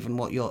to achieve and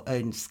what your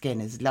own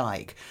skin is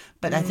like.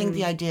 But I think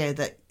the idea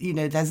that,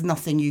 there's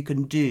nothing you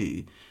can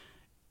do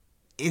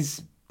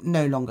is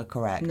no longer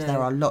correct. No.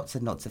 There are lots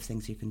and lots of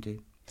things you can do.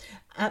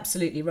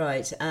 Absolutely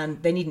right.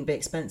 And they needn't be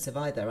expensive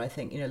either. I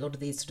think, a lot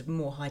of these sort of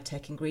more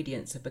high-tech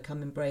ingredients have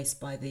become embraced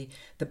by the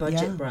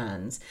budget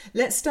brands.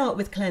 Let's start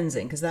with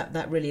cleansing, because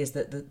that really is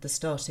the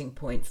starting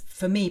point.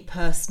 For me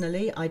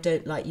personally, I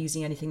don't like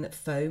using anything that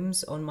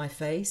foams on my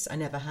face. I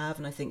never have,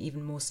 and I think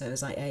even more so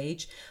as I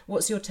age.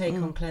 What's your take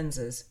on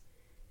cleansers?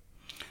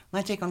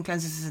 My take on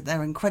cleansers is that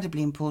they're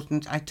incredibly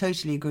important. I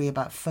totally agree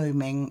about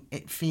foaming.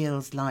 It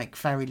feels like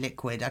fairy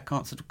liquid. I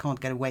can't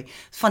get away.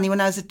 It's funny,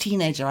 when I was a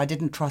teenager, I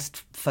didn't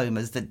trust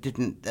cleansers that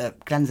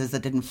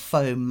didn't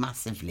foam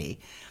massively.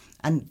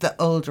 And the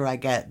older I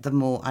get, the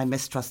more I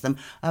mistrust them.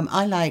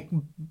 I like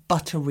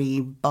buttery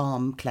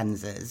balm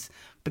cleansers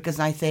because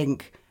I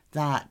think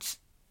that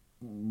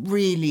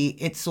really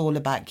it's all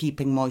about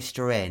keeping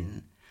moisture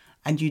in.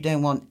 And you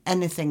don't want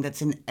anything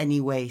that's in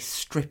any way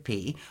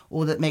strippy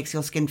or that makes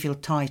your skin feel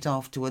tight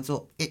afterwards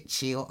or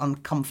itchy or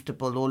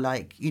uncomfortable or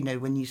like,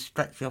 when you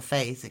stretch your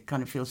face, it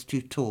kind of feels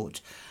too taut.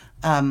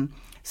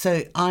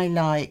 So I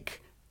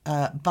like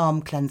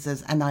balm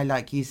cleansers and I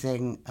like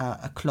using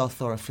a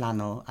cloth or a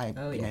flannel. I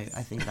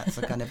think that's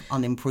a kind of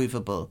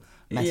unimprovable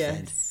method.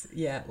 Yes,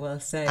 yeah, well,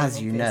 same, as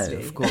obviously. You know,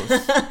 of course.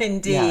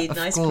 Indeed, yeah,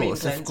 nice cream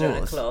cleanser and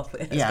a cloth.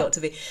 It's got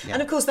to be. Yeah.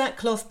 And of course, that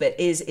cloth bit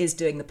is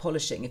doing the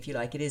polishing, if you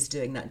like. It is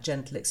doing that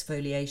gentle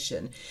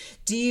exfoliation.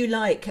 Do you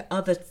like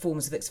other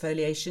forms of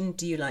exfoliation?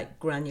 Do you like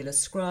granular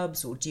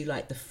scrubs, or do you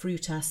like the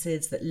fruit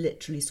acids that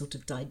literally sort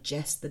of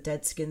digest the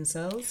dead skin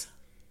cells?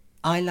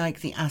 I like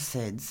the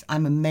acids.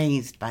 I'm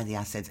amazed by the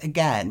acids.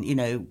 Again,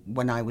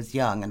 when I was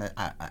young, and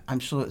I'm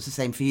sure it's the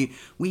same for you,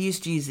 we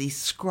used to use these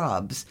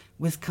scrubs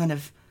with kind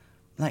of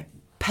like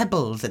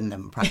pebbles in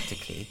them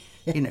practically.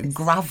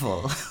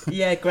 gravel.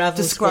 Yeah, gravel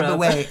to scrub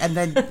away, and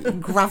then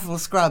gravel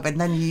scrub, and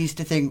then you used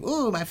to think,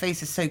 oh, my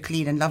face is so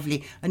clean and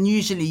lovely. And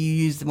usually you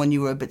use them when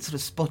you were a bit sort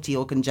of spotty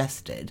or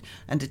congested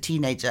and a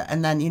teenager.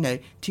 And then,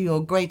 to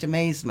your great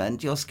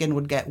amazement, your skin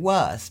would get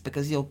worse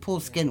because your poor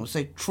skin was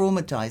so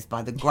traumatized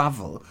by the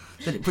gravel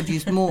that it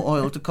produced more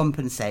oil to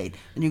compensate,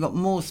 and you got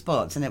more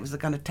spots, and it was a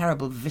kind of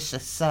terrible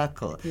vicious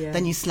circle. Yeah.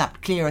 Then you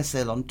slapped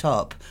Clearasil on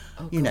top.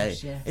 Oh,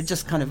 gosh, yes. It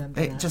just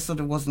just sort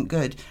of wasn't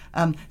good.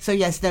 So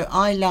yes, no,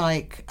 I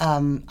like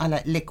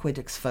liquid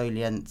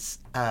exfoliants,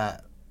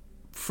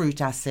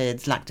 fruit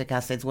acids, lactic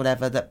acids,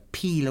 whatever, that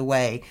peel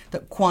away,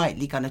 that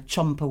quietly kind of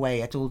chomp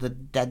away at all the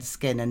dead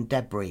skin and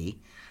debris.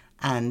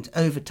 And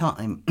over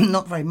time,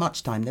 not very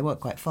much time, they work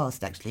quite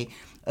fast actually,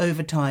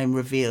 over time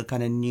reveal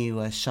kind of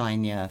newer,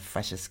 shinier,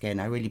 fresher skin.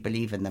 I really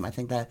believe in them. I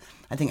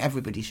think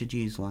everybody should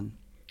use one.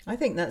 I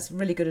think that's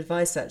really good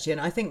advice, actually. And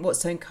I think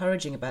what's so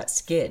encouraging about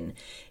skin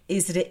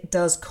is that it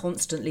does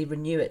constantly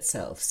renew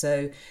itself.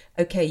 So,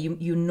 okay,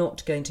 you're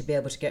not going to be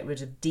able to get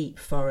rid of deep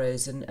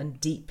furrows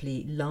and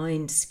deeply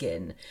lined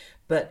skin,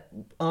 but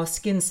our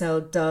skin cell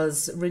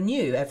does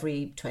renew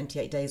every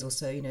 28 days or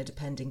so,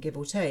 depending, give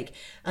or take.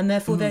 And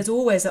therefore, there's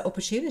always that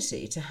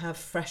opportunity to have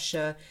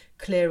fresher,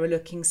 clearer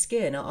looking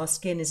skin. Our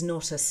skin is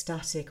not a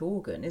static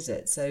organ, is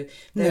it? So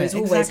there is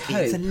always hope.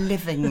 It's a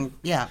living,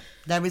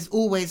 there is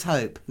always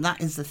hope. That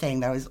is the thing,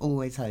 there is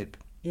always hope.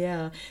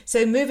 Yeah.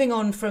 So moving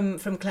on from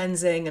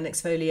cleansing and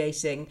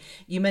exfoliating,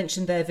 you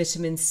mentioned there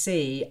vitamin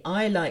C.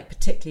 I like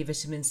particularly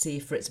vitamin C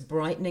for its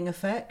brightening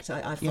effect.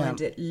 I find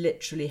it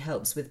literally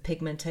helps with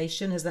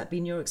pigmentation. Has that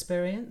been your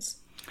experience?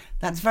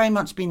 That's very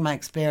much been my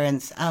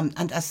experience.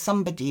 And as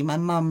somebody, my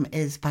mum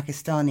is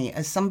Pakistani,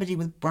 as somebody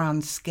with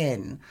brown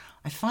skin,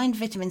 I find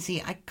vitamin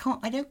C, I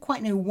don't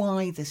quite know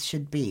why this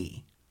should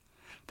be,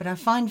 but I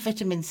find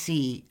vitamin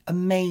C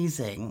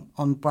amazing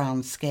on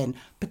brown skin,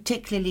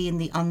 particularly in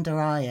the under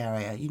eye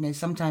area.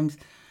 Sometimes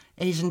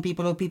Asian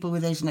people or people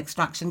with Asian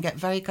extraction get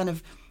very kind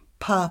of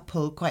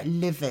purple, quite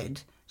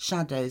livid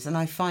shadows. And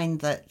I find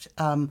that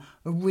a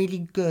really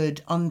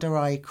good under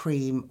eye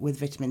cream with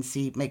vitamin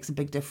C makes a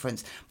big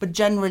difference. But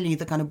generally,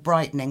 the kind of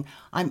brightening,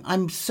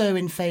 I'm so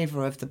in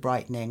favour of the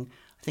brightening.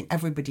 I think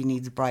everybody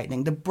needs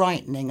brightening. The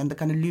brightening and the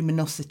kind of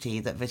luminosity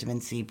that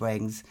vitamin C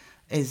brings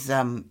is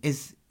a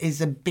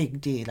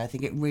big deal. I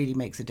think it really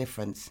makes a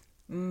difference.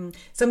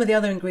 Some of the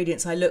other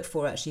ingredients I look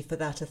for actually for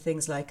that are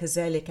things like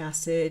azelaic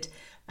acid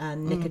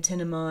and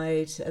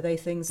nicotinamide. Are they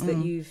things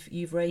that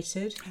you've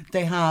rated?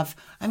 They have.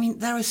 I mean,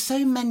 there are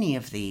so many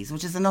of these,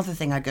 which is another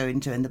thing I go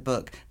into in the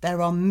book. There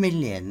are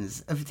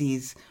millions of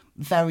these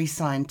very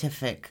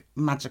scientific,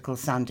 magical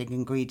sounding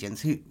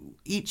ingredients,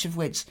 each of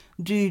which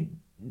do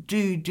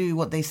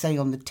what they say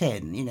on the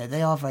tin.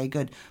 They are very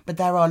good, but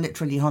there are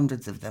literally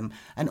hundreds of them,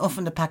 and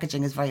often the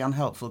packaging is very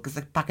unhelpful because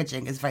the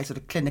packaging is very sort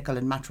of clinical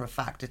and matter of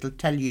fact. It'll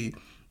tell you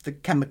the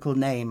chemical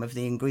name of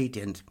the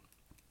ingredient,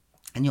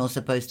 and you're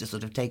supposed to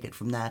sort of take it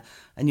from there,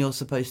 and you're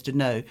supposed to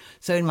know.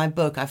 So in my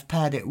book, I've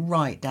pared it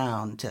right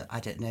down to, I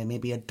don't know,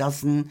 maybe a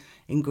dozen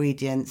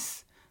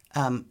ingredients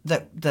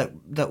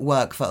that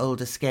work for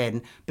older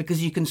skin,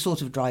 because you can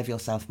sort of drive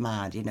yourself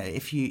mad.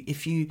 If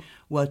you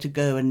were to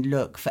go and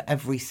look for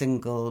every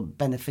single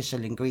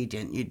beneficial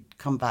ingredient, you'd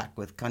come back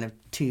with kind of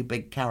 2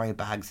 big carrier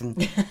bags,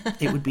 and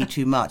it would be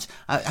too much.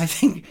 I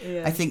think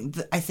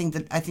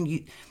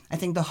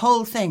the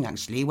whole thing,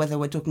 actually, whether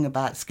we're talking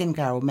about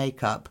skincare or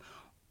makeup,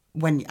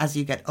 as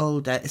you get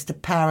older, is to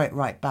pare it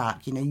right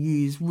back.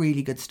 Use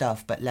really good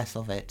stuff, but less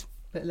of it.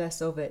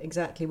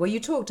 Exactly. Well, you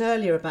talked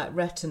earlier about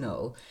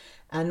retinol.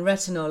 And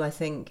retinol, I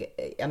think,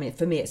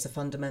 for me, it's a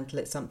fundamental.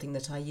 It's something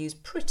that I use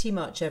pretty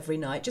much every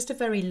night, just a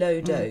very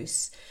low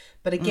dose.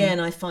 But again,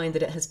 I find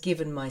that it has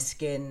given my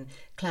skin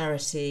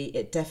clarity.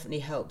 It definitely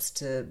helps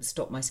to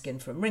stop my skin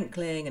from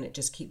wrinkling, and it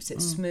just keeps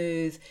it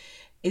smooth.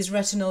 Is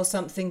retinol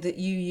something that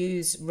you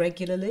use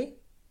regularly?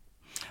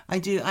 I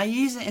do. I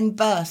use it in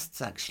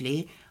bursts,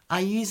 actually. I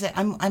use it.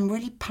 I'm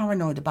really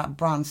paranoid about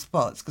brown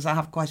spots because I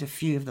have quite a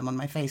few of them on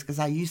my face, because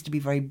I used to be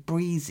very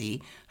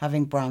breezy,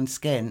 having brown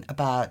skin,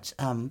 about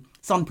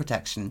sun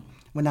protection.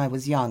 When I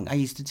was young, I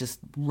used to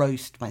just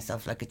roast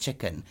myself like a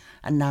chicken,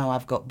 and now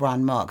I've got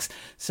brown marks.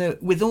 So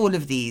with all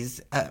of these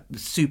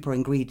super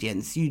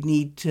ingredients, you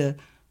need to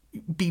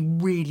be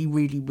really,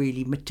 really,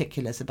 really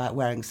meticulous about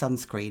wearing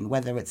sunscreen,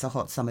 whether it's a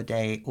hot summer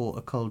day or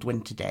a cold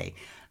winter day.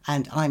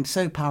 And I'm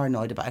so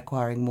paranoid about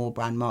acquiring more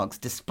brown marks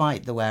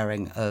despite the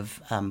wearing of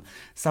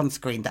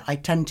sunscreen, that I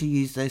tend to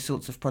use those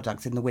sorts of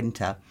products in the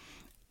winter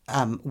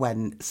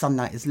when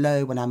sunlight is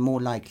low, when I'm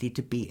more likely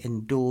to be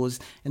indoors.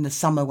 In the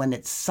summer, when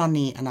it's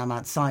sunny and I'm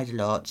outside a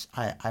lot,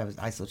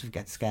 I sort of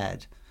get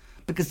scared.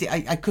 Because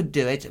I could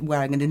do it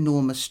wearing an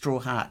enormous straw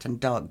hat and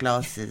dark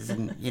glasses,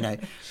 and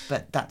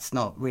but that's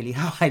not really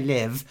how I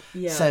live.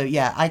 Yeah. So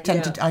I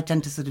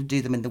tend to sort of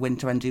do them in the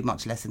winter and do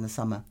much less in the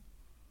summer.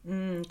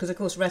 Because, of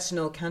course,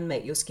 retinol can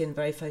make your skin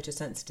very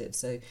photosensitive.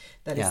 So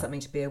that is something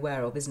to be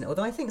aware of, isn't it?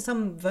 Although I think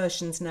some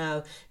versions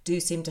now do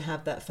seem to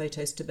have that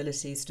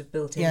photostability sort of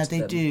built into them.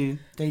 Yeah,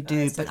 they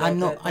do. So but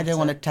I don't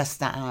want to test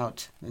that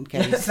out in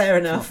case Fair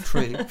enough. it's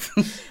not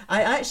true.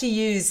 I actually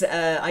use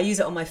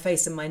it on my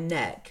face and my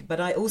neck, but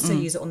I also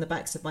use it on the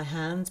backs of my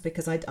hands,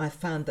 because I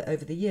found that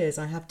over the years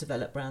I have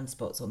developed brown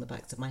spots on the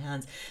backs of my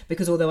hands,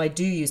 because although I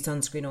do use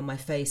sunscreen on my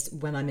face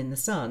when I'm in the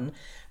sun,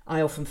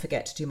 I often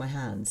forget to do my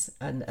hands,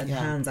 and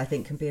hands, I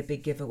think, can be a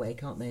big giveaway,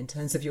 can't they, in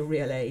terms of your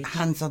real age?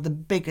 Hands are the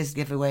biggest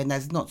giveaway, and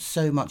there's not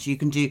so much you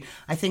can do.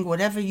 I think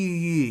whatever you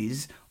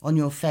use on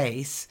your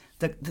face,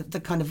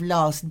 the kind of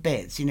last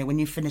bits, when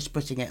you finish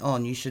putting it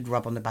on, you should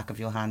rub on the back of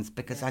your hands,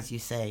 because as you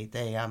say,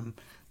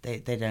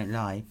 they don't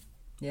lie.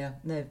 Yeah,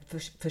 no,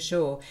 for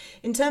sure.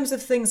 In terms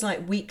of things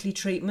like weekly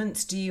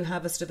treatments, do you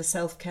have a sort of a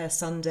self-care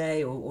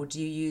Sunday, or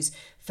do you use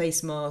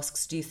face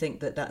masks? Do you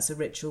think that that's a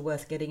ritual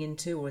worth getting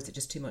into, or is it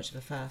just too much of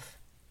a faff?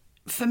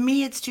 For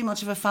me, it's too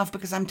much of a faff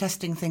because I'm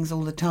testing things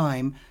all the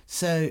time.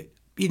 So,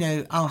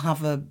 I'll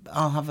have a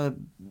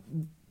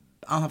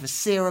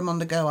serum on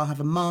the go, I'll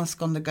have a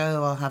mask on the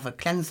go, I'll have a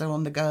cleanser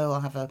on the go,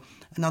 I'll have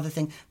another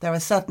thing. There are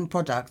certain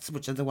products,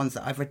 which are the ones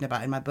that I've written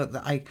about in my book,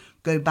 that I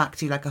go back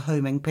to like a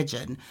homing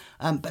pigeon.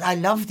 But I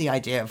love the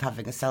idea of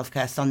having a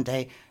self-care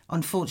Sunday.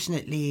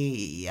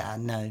 Unfortunately,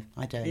 no,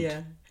 I don't.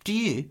 Yeah. Do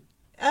you?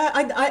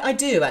 I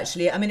do,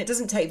 actually. I mean, it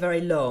doesn't take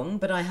very long,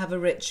 but I have a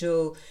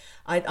ritual.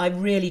 I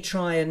really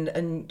try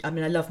and I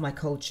mean, I love my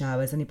cold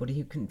showers. Anybody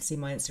who can see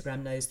my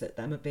Instagram knows that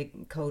I'm a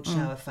big cold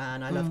shower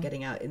fan. I love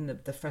getting out in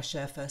the fresh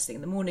air first thing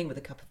in the morning with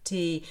a cup of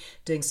tea,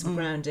 doing some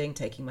grounding,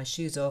 taking my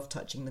shoes off,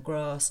 touching the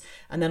grass.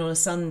 And then on a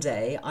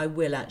Sunday, I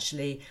will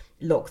actually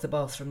lock the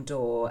bathroom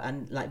door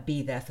and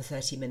be there for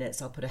 30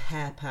 minutes. I'll put a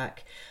hair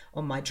pack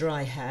on my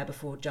dry hair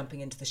before jumping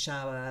into the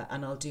shower,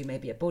 and I'll do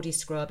maybe a body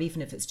scrub,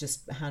 even if it's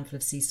just a handful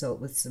of sea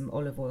salt with some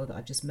olive oil that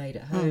I've just made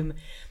at home.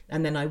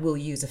 And then I will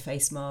use a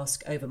face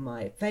mask over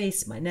my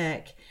face, my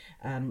neck,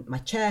 my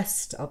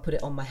chest. I'll put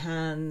it on my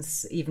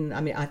hands. Even,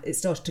 it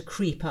started to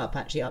creep up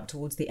actually up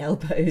towards the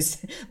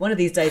elbows. One of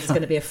these days it's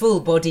going to be a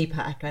full body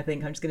pack. I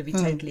think I'm just going to be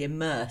totally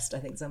immersed. I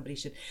think somebody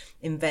should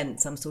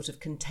invent some sort of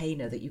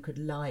container that you could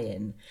lie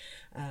in,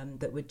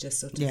 that would just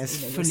sort of,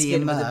 yes, your fully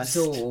skin would immersed.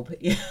 Absorb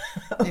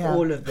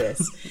all of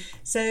this.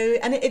 So,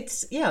 and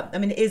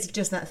it is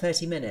just that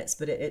 30 minutes,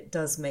 but it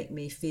does make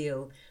me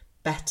feel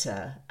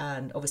better,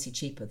 and obviously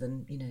cheaper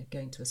than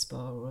going to a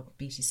spa or a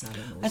beauty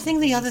salon. I think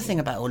the other thing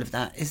about all of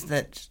that is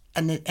that,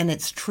 and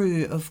it's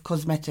true of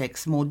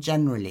cosmetics more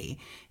generally,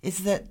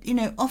 is that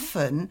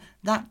often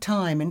that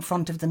time in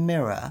front of the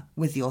mirror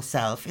with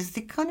yourself is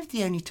the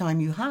only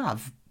time you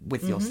have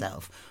with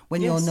yourself,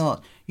 when you're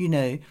not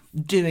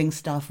doing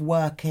stuff,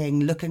 working,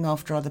 looking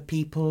after other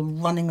people,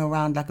 running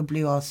around like a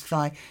blue-ass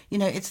fly.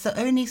 It's the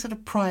only sort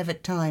of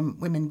private time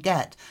women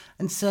get.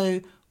 And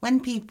so when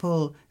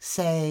people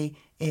say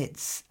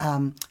it's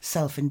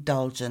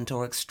self-indulgent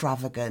or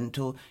extravagant,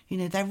 or,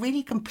 they're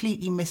really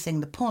completely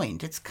missing the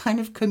point. It's kind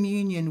of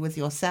communion with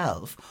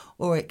yourself,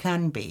 or it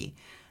can be.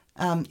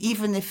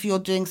 Even if you're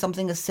doing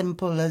something as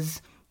simple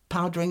as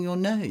powdering your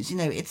nose,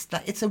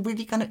 it's a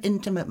really kind of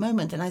intimate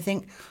moment. And I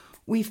think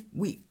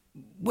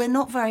we're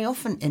not very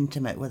often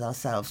intimate with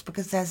ourselves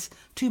because there's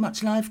too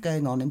much life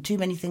going on and too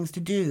many things to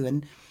do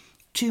and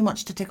too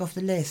much to tick off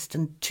the list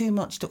and too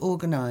much to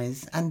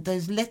organise. And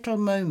those little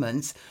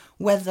moments,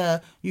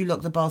 whether you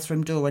lock the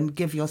bathroom door and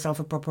give yourself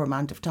a proper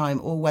amount of time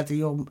or whether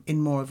you're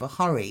in more of a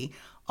hurry,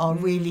 are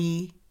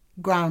really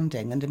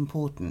grounding and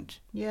important.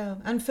 Yeah,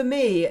 and for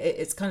me,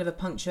 it's kind of a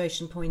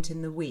punctuation point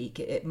in the week.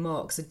 It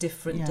marks a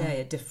different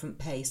day, a different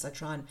pace. I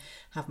try and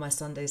have my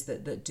Sundays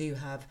that do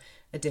have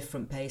a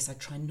different pace. I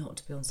try not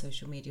to be on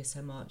social media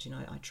so much.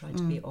 I try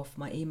to be off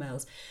my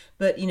emails.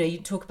 But, you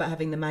talk about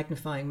having the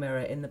magnifying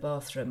mirror in the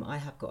bathroom. I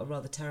have got a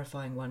rather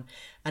terrifying one.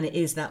 And it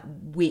is that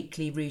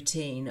weekly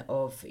routine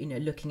of,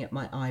 looking at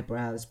my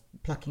eyebrows,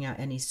 plucking out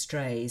any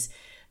strays.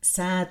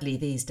 Sadly,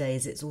 these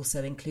days, it's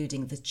also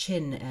including the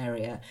chin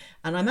area.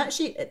 And I'm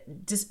actually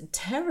just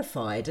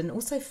terrified and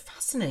also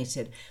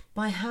fascinated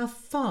by how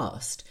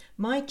fast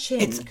my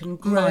chin can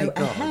grow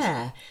a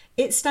hair.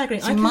 It's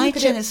staggering. So my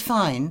chin is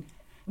fine.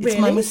 It's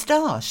my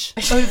moustache.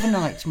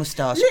 Overnight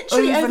moustache.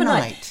 Literally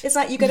overnight. It's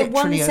like you get a 1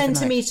 overnight.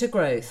 centimetre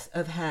growth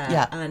of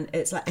hair. And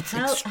it's like, it's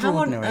how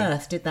on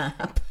earth did that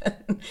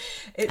happen?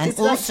 It's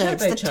also,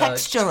 it's the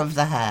texture of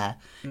the hair.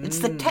 It's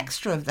the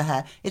texture of the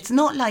hair. It's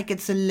not like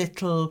it's a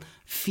little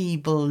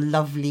feeble,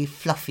 lovely,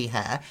 fluffy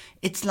hair.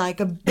 It's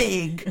like a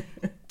big,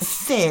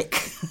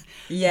 thick,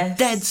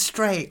 dead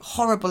straight,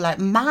 horrible, like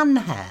man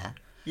hair.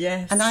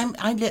 Yes. And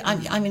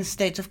I'm in a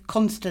state of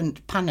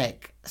constant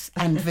panic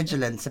and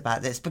vigilance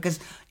about this, because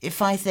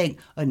if I think,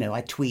 oh no,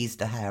 I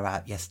tweezed a hair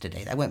out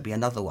yesterday, there won't be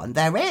another one.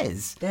 There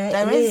is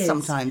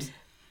sometimes.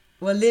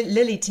 Well,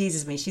 Lily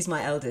teases me. She's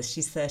my eldest.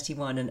 She's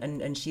 31,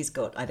 and she's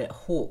got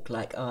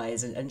hawk-like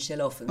eyes, and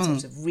she'll often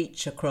sort of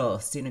reach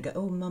across, go,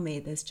 oh, mummy,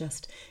 there's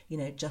just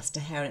a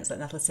hair, and it's like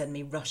that'll send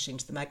me rushing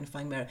to the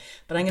magnifying mirror.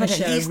 But I'm going to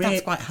share. At least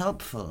that's quite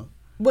helpful.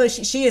 Well,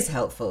 she is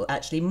helpful,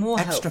 actually, more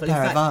Extra helpful.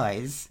 pair of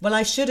eyes. Well,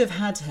 I should have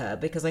had her,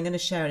 because I'm going to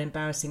share an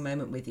embarrassing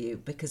moment with you,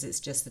 because it's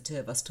just the two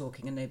of us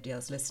talking and nobody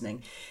else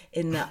listening,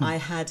 in that I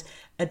had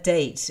a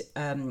date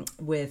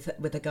with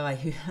a guy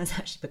who has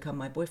actually become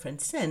my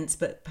boyfriend since,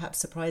 but perhaps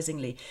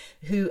surprisingly,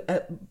 who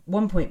at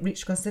one point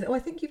reached across and said, "Oh, I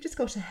think you've just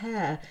got a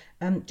hair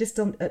just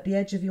at the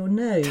edge of your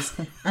nose."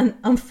 And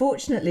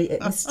unfortunately,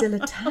 it was still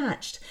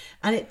attached.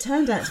 And it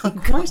turned out to be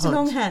quite a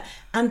long hair.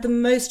 And the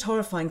most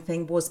horrifying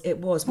thing was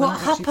when What I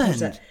actually pulled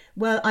happened? it.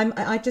 Well,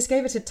 I just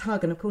gave it a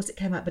tug, and of course it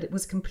came out, but it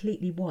was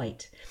completely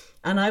white.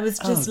 And I was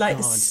just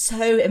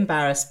so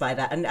embarrassed by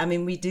that. And I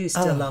mean, we do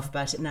still laugh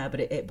about it now,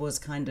 but it was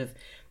kind of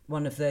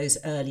one of those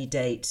early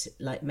date,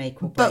 like,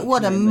 make or break But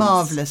what moments. a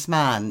marvellous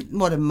man.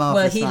 What a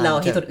marvellous man. Well, he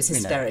laughed. He to, thought it was you know.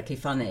 hysterically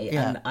funny.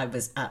 Yeah. And I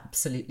was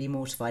absolutely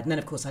mortified. And then,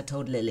 of course, I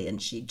told Lily,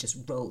 and she just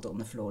rolled on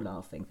the floor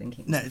laughing,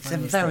 thinking, No, it's it's the a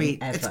funniest very,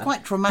 thing ever. it's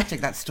quite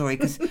traumatic, that story.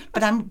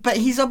 But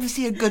he's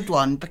obviously a good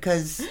one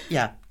because,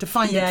 to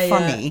find it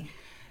funny,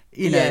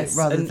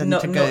 rather and than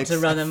not to go to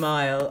run a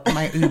mile.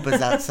 My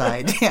Uber's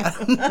outside. Yeah.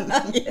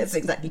 Yes,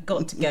 exactly.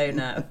 Got to go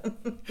now.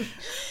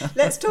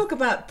 Let's talk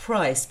about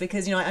price,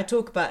 because I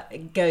talk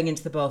about going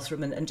into the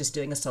bathroom and just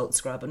doing a salt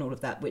scrub and all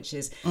of that, which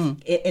is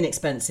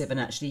inexpensive and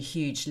actually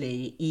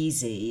hugely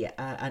easy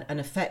and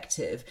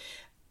effective.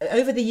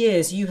 Over the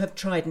years, you have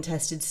tried and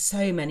tested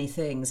so many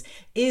things.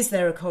 Is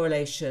there a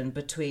correlation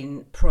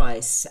between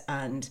price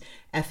and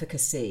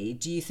efficacy?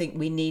 Do you think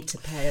we need to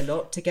pay a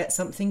lot to get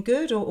something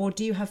good, or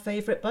do you have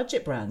favourite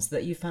budget brands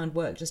that you found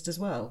work just as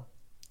well?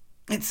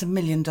 It's $1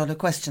 million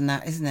question,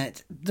 that, isn't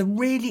it? The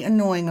really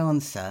annoying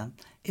answer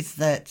is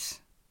that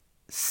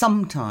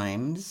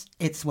sometimes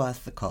it's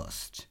worth the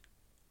cost.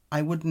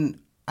 I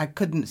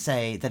couldn't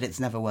say that it's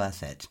never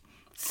worth it.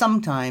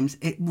 Sometimes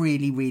it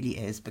really, really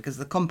is, because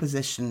the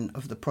composition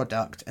of the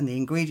product and the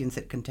ingredients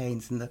it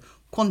contains and the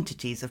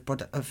quantities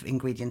of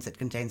ingredients it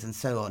contains and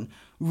so on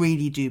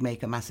really do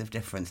make a massive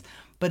difference.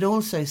 But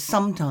also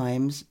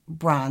sometimes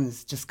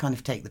brands just kind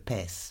of take the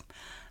piss,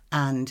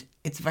 and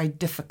it's very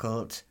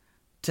difficult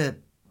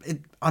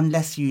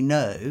unless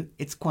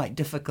it's quite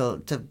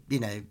difficult to,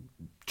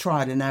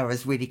 trial and error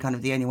is really kind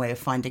of the only way of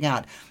finding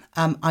out.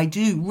 I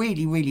do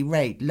really, really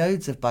rate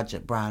loads of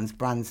budget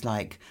brands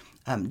like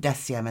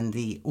Deciem and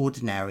The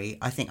Ordinary,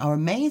 I think, are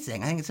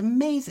amazing. I think it's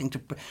amazing.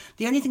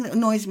 The only thing that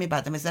annoys me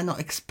about them is they're not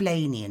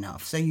explainy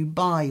enough. So you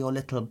buy your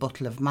little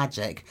bottle of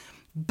magic,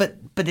 but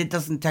it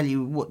doesn't tell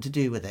you what to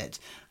do with it.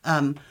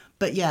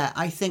 But yeah,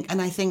 I think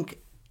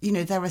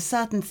there are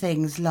certain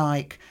things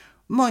like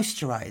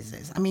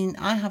moisturisers. I mean,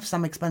 I have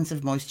some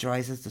expensive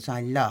moisturisers that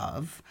I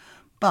love,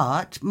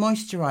 but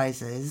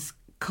moisturisers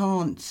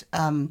can't...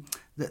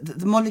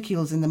 The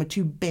molecules in them are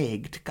too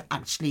big to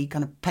actually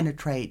kind of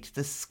penetrate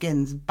the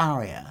skin's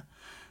barrier.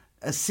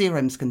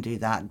 Serums can do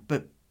that,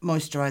 but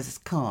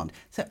moisturisers can't.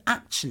 So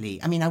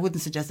actually, I mean, I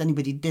wouldn't suggest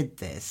anybody did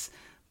this.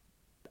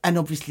 And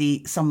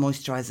obviously, some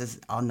moisturisers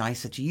are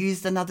nicer to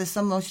use than others.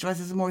 Some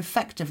moisturisers are more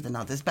effective than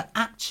others. But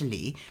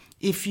actually,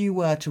 if you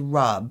were to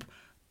rub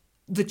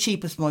the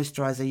cheapest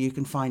moisturiser you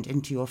can find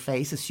into your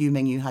face,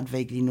 assuming you had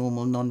vaguely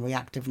normal,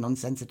 non-reactive,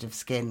 non-sensitive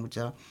skin, which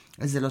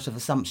is a lot of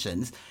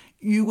assumptions,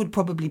 you would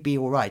probably be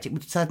all right. It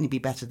would certainly be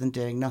better than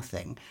doing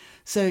nothing.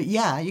 So,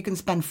 yeah, you can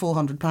spend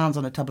 £400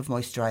 on a tub of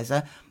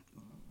moisturiser.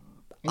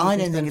 I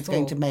don't think it's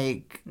going to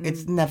make...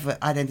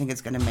 I don't think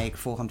it's going to make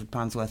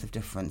 £400 worth of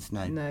difference,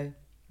 no.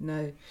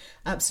 No,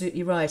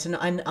 absolutely right.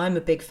 And I'm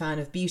a big fan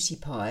of Beauty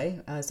Pie,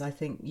 as I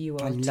think you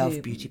are too. I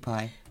love Beauty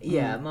Pie.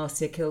 Yeah,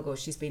 Marcia Kilgore,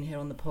 she's been here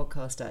on the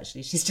podcast,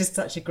 actually. She's just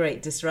such a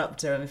great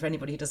disruptor. I mean, for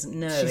anybody who doesn't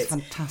know... She's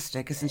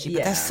fantastic, isn't she? Yeah.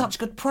 But they're such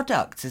good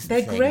products, isn't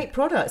They're great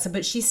products,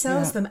 but she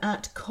sells them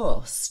at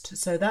cost.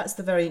 So that's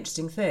the very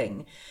interesting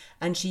thing.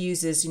 And she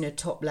uses,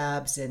 top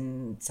labs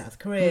in South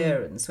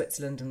Korea and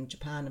Switzerland and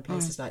Japan and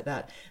places like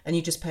that. And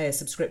you just pay a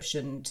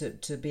subscription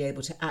to be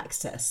able to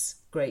access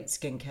great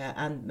skincare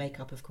and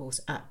makeup, of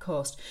course, at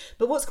cost.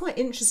 But what's quite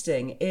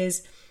interesting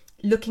is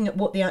looking at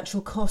what the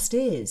actual cost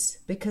is,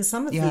 because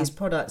some of these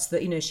products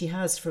that, she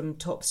has from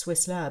top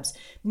Swiss labs,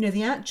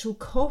 the actual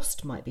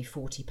cost might be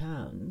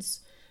 £40.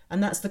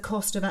 And that's the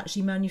cost of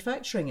actually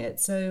manufacturing it.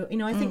 So,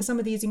 I think some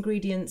of these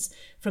ingredients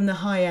from the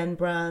high-end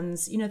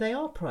brands, they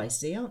are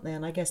pricey, aren't they?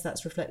 And I guess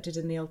that's reflected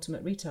in the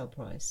ultimate retail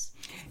price.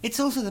 It's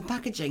also the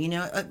packaging.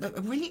 A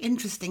really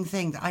interesting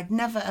thing that I'd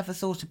never ever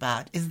thought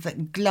about is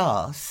that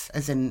glass,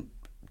 as in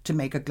to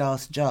make a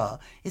glass jar,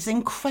 is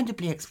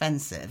incredibly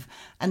expensive.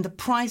 And the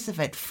price of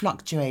it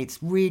fluctuates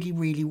really,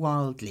 really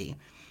wildly.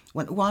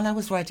 While I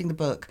was writing the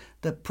book,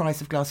 the price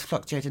of glass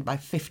fluctuated by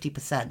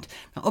 50%.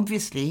 Now,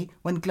 obviously,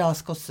 when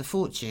glass costs a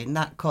fortune,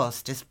 that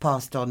cost is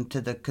passed on to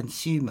the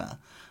consumer.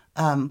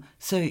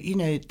 So,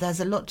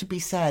 there's a lot to be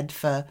said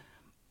for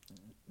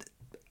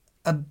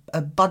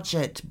a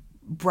budget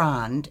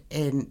brand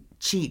in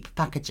cheap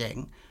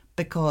packaging,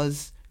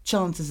 because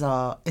chances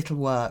are it'll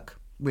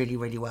work really,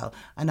 really well.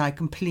 And I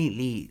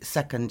completely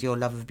second your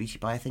love of Beauty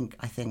Pie.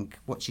 I think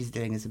what she's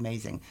doing is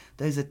amazing.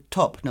 Those are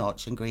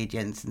top-notch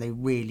ingredients, and they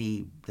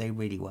really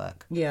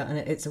work. Yeah, and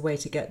it's a way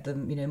to get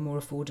them, more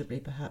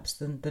affordably perhaps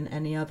than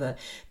any other.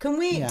 Can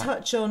we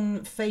touch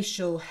on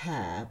facial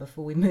hair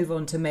before we move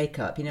on to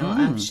makeup?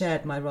 I've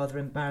shared my rather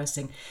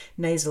embarrassing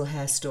nasal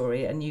hair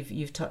story, and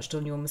you've touched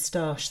on your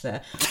moustache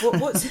there.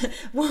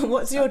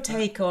 What's your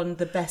take on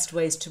the best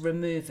ways to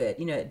remove it?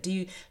 Do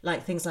you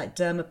like things like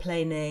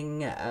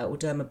dermaplaning or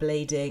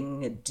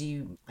dermablading? Do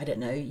you, I don't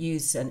know,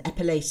 use an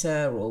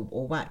epilator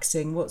or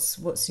waxing?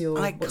 What's your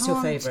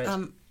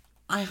favourite?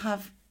 I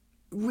have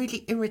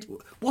really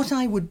what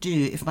I would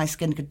do if my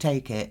skin could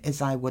take it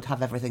is I would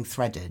have everything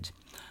threaded.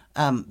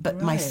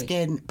 But my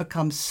skin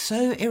becomes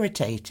so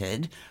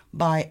irritated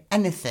by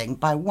anything,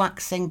 by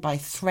waxing, by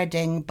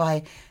threading,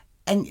 by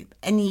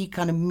any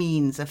kind of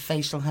means of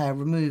facial hair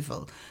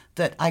removal,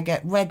 that I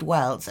get red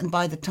welts, and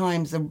by the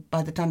time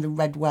the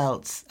red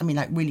welts, I mean,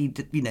 like really,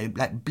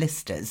 like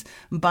blisters,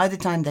 and by the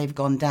time they've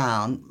gone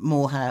down,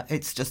 more hair,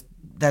 it's just,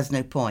 there's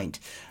no point.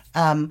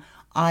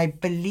 I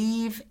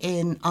believe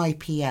in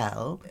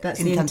IPL.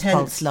 That's the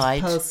intense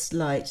pulse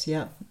light,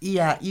 yeah.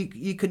 Yeah,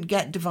 you could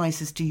get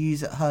devices to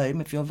use at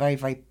home if you're very,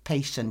 very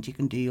patient. You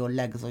can do your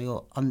legs or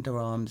your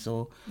underarms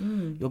or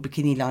your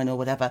bikini line or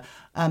whatever.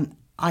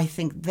 I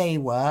think they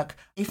work.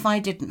 If I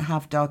didn't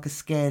have darker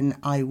skin,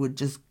 I would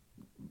just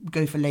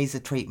go for laser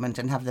treatment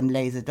and have them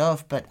lasered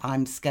off, but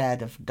I'm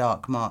scared of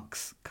dark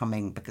marks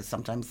coming because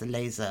sometimes the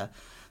laser...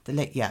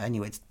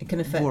 anyway, it's it can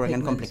affect boring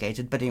pigment. And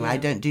complicated, but anyway, I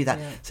don't do that.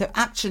 Yeah. So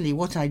actually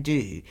what I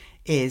do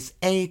is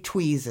A,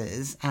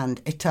 tweezers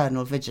and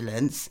eternal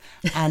vigilance,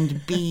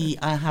 and B,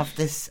 I have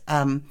this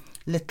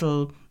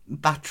little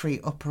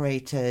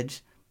battery-operated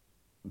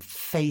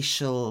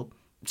facial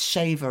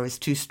shaver is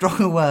too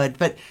strong a word,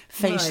 but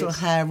facial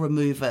hair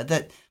remover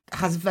that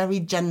has very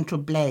gentle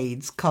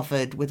blades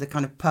covered with a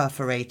kind of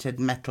perforated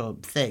metal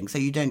thing, so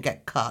you don't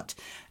get cut.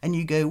 And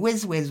you go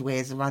whiz, whiz,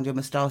 whiz around your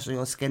moustache or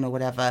your skin or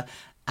whatever,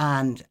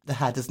 and the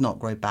hair does not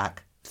grow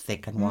back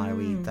thick and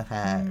wiry. The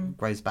hair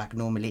grows back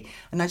normally.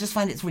 And I just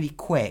find it's really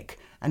quick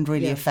and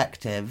really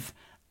effective,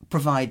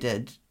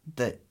 provided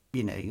that,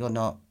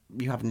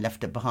 you haven't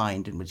left it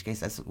behind, in which case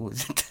that's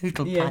always a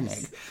total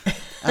panic.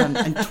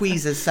 And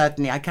tweezers,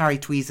 certainly. I carry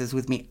tweezers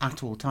with me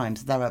at all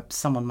times. There are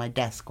some on my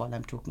desk while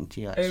I'm talking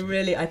to you, actually. Oh,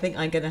 really? I think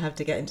I'm going to have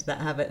to get into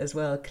that habit as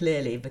well,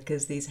 clearly,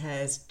 because these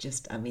hairs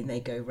just, they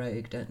go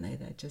rogue, don't they?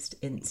 They're just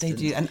instant.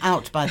 They do. And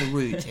out by the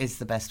root is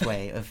the best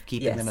way of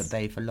keeping them at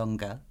bay for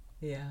longer.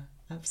 Yeah.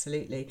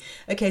 Absolutely.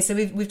 Okay, so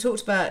we've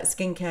talked about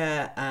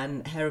skincare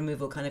and hair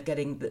removal, kind of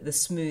getting the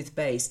smooth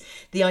base.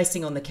 The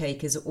icing on the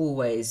cake is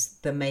always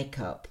the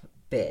makeup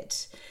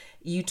bit.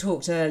 You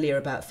talked earlier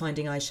about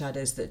finding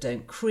eyeshadows that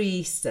don't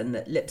crease and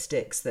that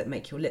lipsticks that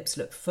make your lips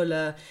look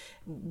fuller.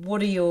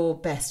 What are your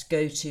best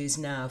go-tos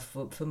now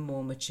for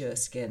more mature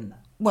skin?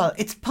 Well,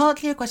 it's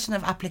partly a question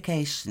of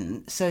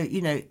application. So,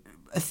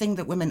 a thing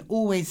that women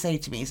always say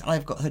to me is,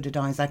 I've got hooded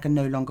eyes, I can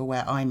no longer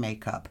wear eye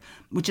makeup,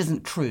 which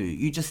isn't true.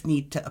 You just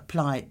need to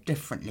apply it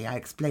differently. I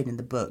explain in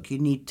the book, you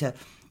need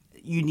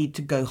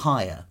to go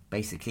higher,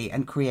 basically,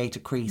 and create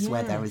a crease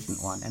where there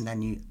isn't one. And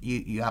then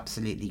you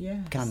absolutely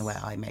can wear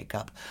eye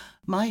makeup.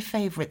 My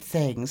favourite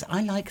things,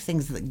 I like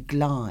things that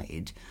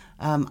glide.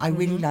 I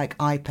really like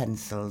eye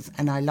pencils,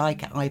 and I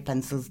like eye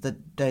pencils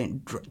that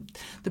don't...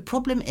 The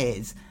problem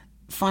is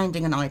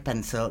finding an eye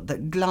pencil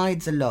that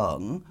glides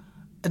along,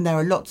 and there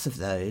are lots of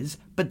those,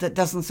 but that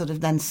doesn't sort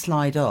of then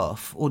slide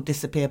off or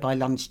disappear by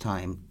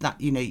lunchtime. That,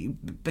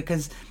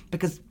 because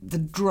the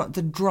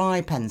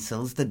dry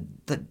pencils that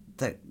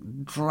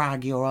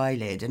drag your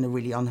eyelid in a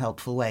really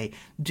unhelpful way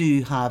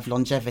do have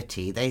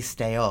longevity. They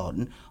stay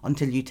on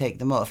until you take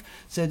them off.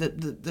 So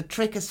the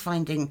trick is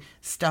finding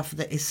stuff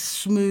that is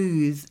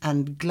smooth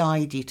and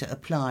glidey to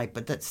apply,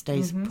 but that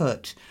stays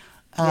put.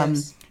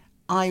 Yes.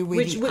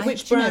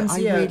 Which brands?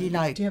 I really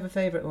like. Do you have a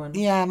favourite one?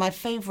 Yeah, my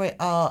favourite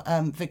are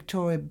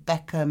Victoria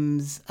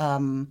Beckham's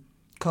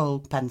kohl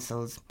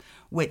pencils,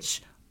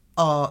 which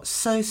are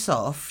so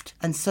soft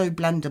and so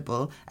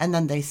blendable, and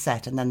then they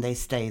set and then they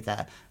stay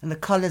there. And the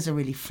colours are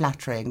really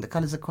flattering. The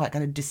colours are quite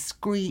kind of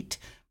discreet,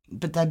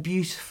 but they're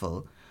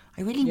beautiful.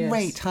 I really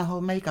rate her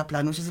whole makeup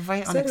line, which is a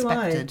very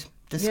unexpected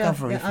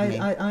discovery for me.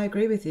 I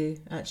agree with you,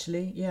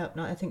 actually. Yeah,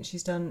 no, I think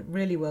she's done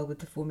really well with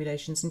the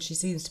formulations, and she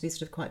seems to be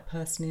sort of quite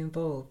personally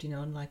involved,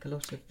 unlike a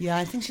lot of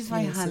I think she's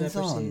very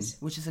hands-on,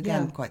 which is,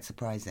 again, quite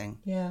surprising.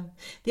 Yeah.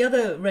 The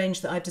other range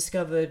that I've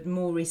discovered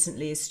more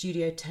recently is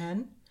Studio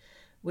 10,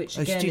 which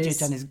again Studio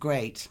 10 is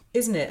great.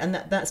 Isn't it? And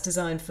that's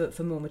designed for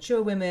more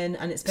mature women,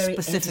 and it's very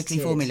specifically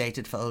edited.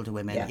 Formulated for older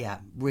women.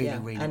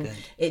 Really and good.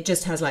 It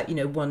just has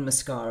one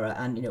mascara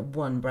and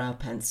one brow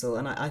pencil,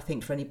 and I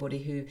think for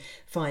anybody who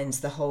finds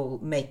the whole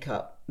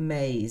makeup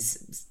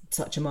maze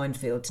such a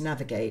minefield to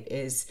navigate,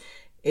 is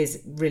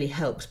is really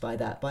helped by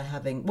that, by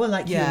having, well,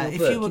 like yeah, you in your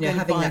book, you were going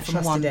having to buy that from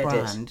trusted one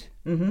edit.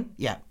 brand,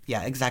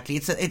 yeah, exactly.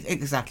 It's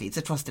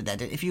a trusted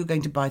edit. If you were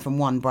going to buy from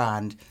one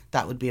brand,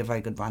 that would be a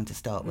very good brand to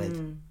start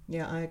with.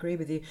 Yeah, I agree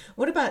with you.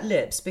 What about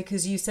lips?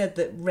 Because you said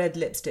that red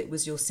lipstick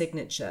was your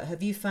signature.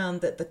 Have you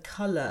found that the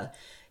colour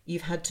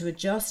you've had to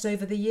adjust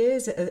over the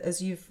years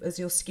as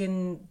your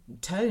skin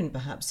tone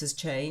perhaps has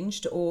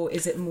changed, or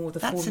is it more the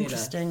That's formula?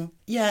 interesting.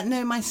 Yeah,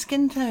 no, my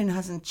skin tone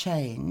hasn't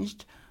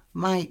changed.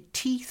 My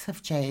teeth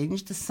have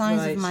changed. The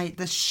size of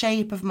the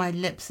shape of my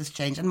lips has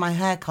changed, and my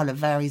hair colour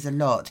varies a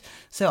lot.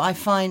 So I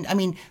find,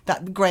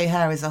 that grey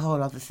hair is a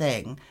whole other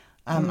thing.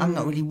 I'm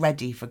not really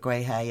ready for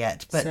grey hair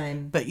yet, but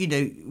Same. but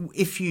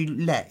if you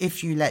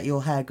let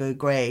your hair go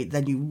grey,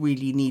 then you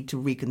really need to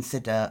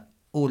reconsider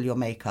all your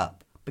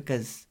makeup,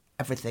 because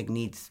everything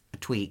needs a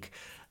tweak.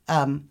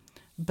 No,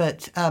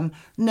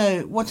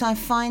 what I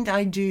find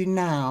I do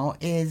now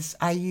is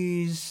I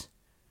use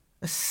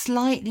a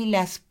slightly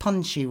less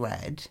punchy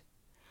red.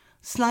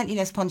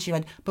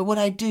 But what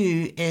I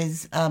do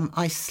is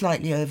I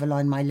slightly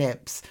overline my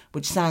lips,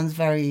 which sounds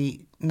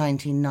very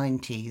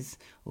 1990s,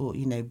 or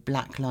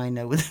black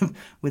liner with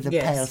a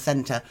pale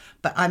centre.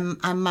 But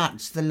I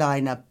match the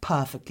liner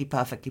perfectly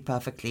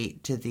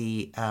to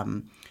the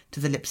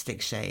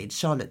lipstick shade.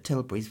 Charlotte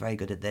Tilbury's very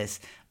good at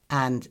this,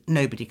 and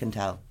nobody can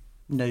tell.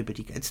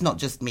 It's not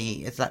just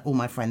me. It's like all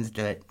my friends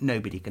do it.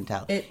 Nobody can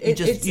tell.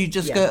 You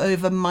just go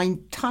over my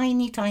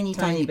tiny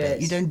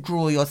bit. You don't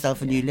draw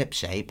yourself a new lip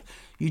shape.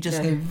 You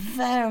just go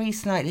very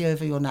slightly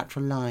over your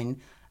natural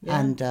line,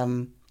 and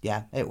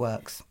it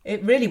works.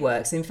 It really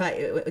works. In fact,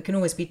 it can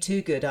always be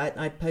too good.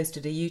 I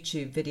posted a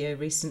YouTube video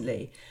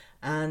recently,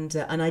 and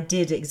I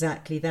did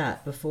exactly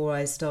that before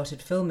I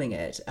started filming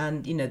it.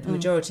 And the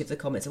majority of the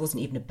comments, it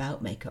wasn't even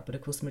about makeup, but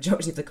of course the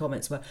majority of the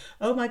comments were,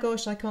 "Oh my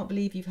gosh, I can't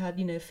believe you've had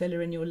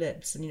filler in your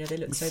lips, and they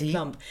look so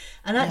plump."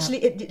 And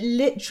actually, it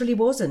literally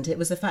wasn't. It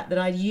was the fact that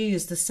I'd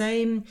used the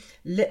same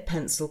lip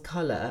pencil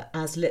colour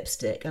as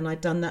lipstick, and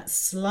I'd done that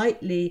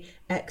slightly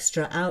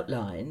extra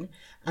outline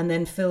and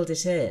then filled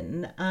it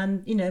in,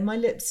 and my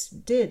lips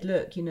did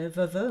look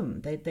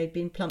vavum. They'd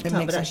been plumped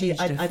up, but actually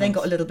I then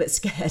got a little bit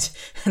scared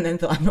and then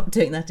thought, I'm not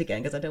doing that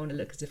again, because I don't want to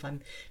look as if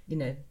I'm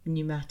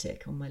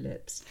pneumatic on my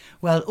lips.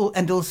 Well,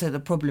 and also the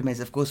problem is,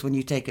 of course, when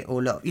you take it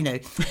all off,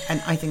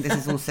 and I think this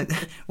is also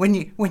when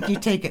you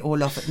take it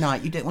all off at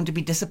night, you don't want to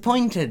be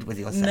disappointed with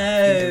yourself.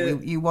 No,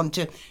 you want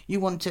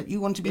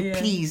to be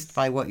pleased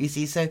by what you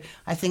see. So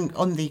I think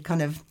on the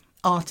kind of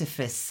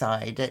artifice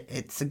side,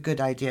 it's a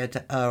good idea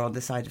to err on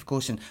the side of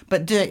caution.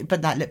 But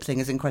that lip thing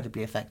is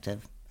incredibly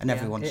effective, and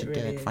everyone should do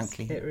it,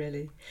 frankly. It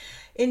really.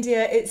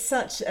 India, it's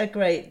such a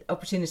great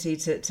opportunity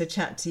to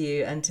chat to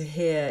you and to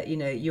hear,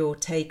 your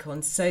take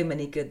on so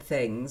many good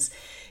things.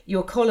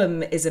 Your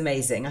column is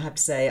amazing, I have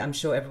to say. I'm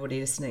sure everybody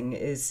listening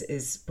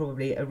is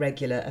probably a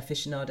regular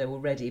aficionado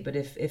already, but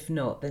if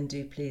not, then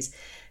do please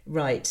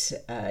write.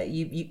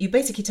 You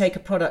basically take a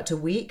product a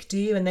week, do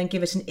you, and then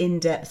give it an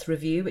in-depth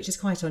review, which is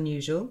quite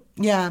unusual.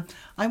 Yeah,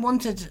 I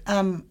wanted,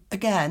 that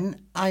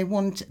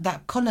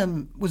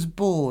column was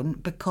born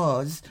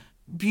because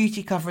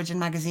beauty coverage in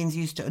magazines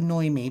used to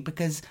annoy me,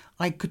 because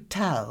I could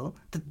tell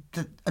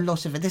that a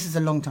lot of it, this is a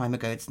long time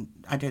ago, it's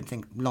I don't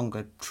think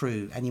longer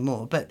true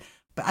anymore, but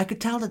I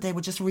could tell that they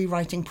were just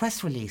rewriting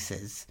press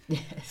releases.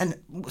 Yes. And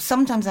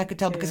sometimes I could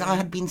tell because I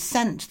had been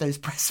sent those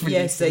press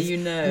releases.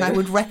 Yes, so and I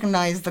would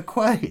recognise the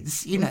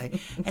quotes,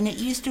 And it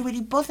used to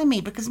really bother me,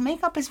 because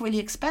makeup is really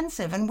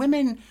expensive and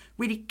women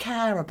really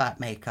care about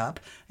makeup.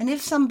 And if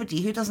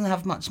somebody who doesn't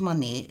have much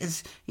money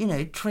is,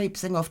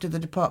 traipsing off to the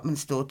department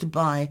store to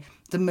buy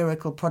the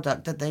miracle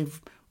product that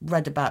they've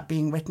read about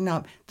being written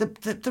up,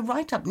 the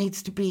write-up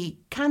needs to be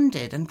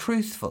candid and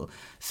truthful.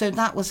 So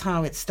that was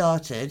how it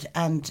started,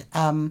 and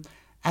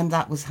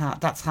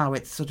that's how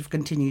it's sort of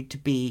continued to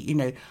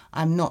be.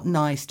 I'm not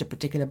nice to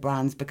particular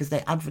brands because they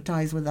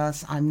advertise with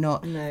us. I'm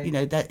not,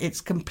 that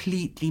it's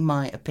completely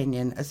my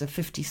opinion as a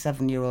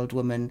 57-year-old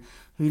woman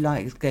who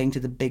likes going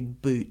to the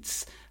big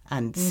boots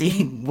and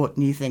seeing what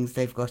new things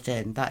they've got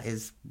in.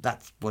 That's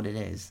what it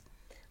is.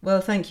 Well,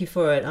 thank you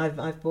for it.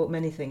 I've bought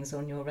many things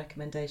on your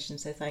recommendation,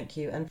 so thank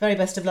you. And very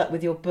best of luck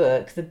with your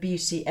book, The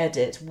Beauty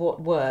Edit,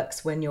 What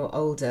Works When You're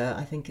Older.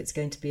 I think it's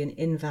going to be an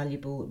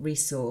invaluable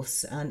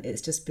resource, and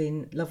it's just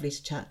been lovely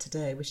to chat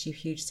today. Wish you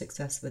huge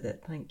success with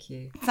it. Thank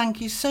you.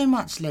 Thank you so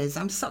much, Liz.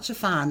 I'm such a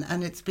fan,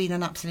 and it's been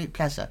an absolute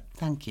pleasure.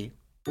 Thank you.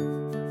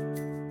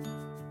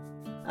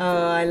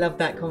 Oh, I love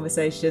that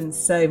conversation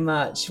so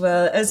much.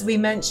 Well, as we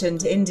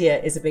mentioned,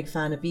 India is a big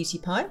fan of Beauty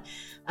Pie,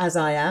 as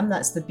I am.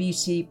 That's the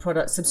beauty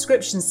product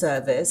subscription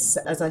service.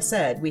 As I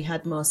said, we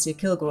had Marcia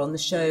Kilgore on the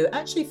show,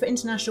 actually for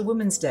International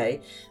Women's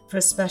Day, for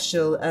a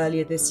special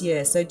earlier this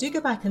year. So do go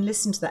back and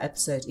listen to that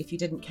episode if you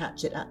didn't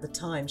catch it at the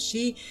time.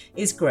 She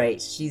is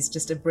great. She's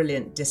just a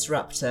brilliant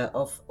disruptor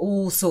of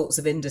all sorts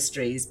of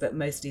industries, but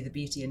mostly the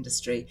beauty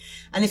industry.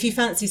 And if you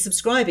fancy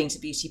subscribing to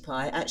Beauty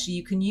Pie, actually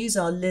you can use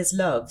our Liz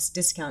Loves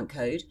discount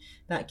code.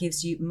 That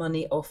gives you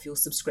money off your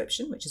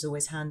subscription, which is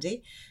always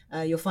handy.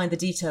 You'll find the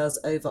details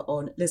over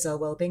on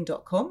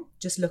lizarwellbeing.com.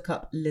 just look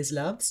up Liz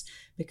Loves,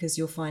 because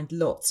you'll find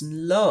lots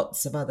and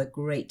lots of other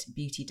great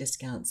beauty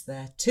discounts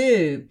there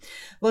too.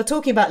 Well,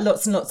 talking about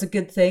lots and lots of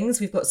good things,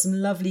 we've got some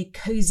lovely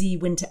cozy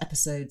winter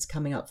episodes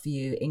coming up for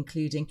you,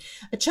 including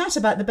a chat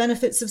about the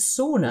benefits of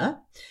sauna,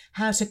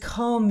 how to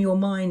calm your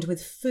mind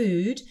with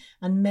food,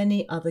 and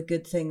many other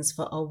good things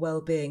for our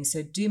well-being.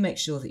 So do make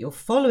sure that you're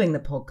following the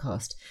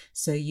podcast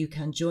so you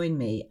can join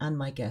me and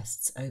my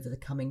guests over the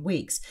coming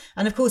weeks.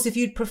 And of course, if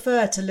you'd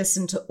prefer to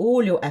listen to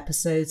all your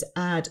episodes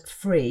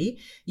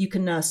ad-free, you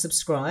can now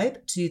subscribe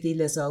to the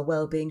Liz Earle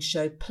Wellbeing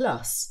Show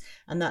Plus,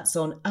 and that's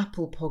on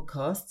Apple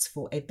Podcasts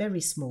for a very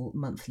small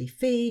monthly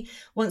fee.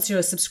 Once you're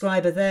a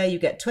subscriber there, you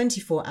get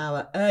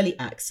 24-hour early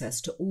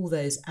access to all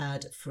those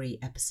ad-free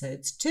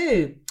episodes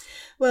too.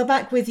 Well,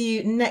 back with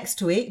you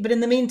next week, but in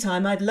the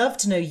meantime, I'd love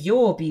to know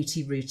your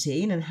beauty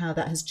routine and how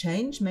that has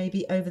changed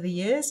maybe over the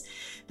years.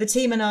 The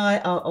team and I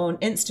are on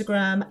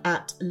Instagram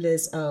at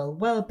Liz Earle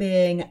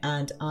Wellbeing,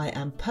 and I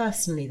am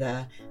personally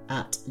there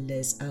at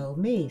Liz Earle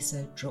Me.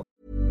 So drop.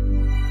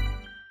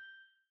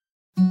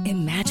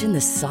 Imagine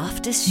the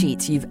softest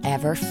sheets you've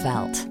ever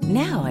felt.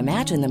 Now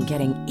imagine them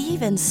getting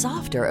even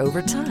softer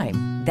over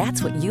time.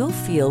 That's what you'll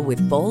feel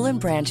with Boll &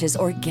 Branch's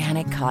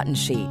organic cotton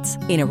sheets.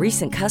 In a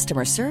recent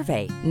customer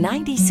survey,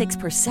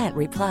 96%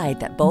 replied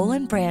that Boll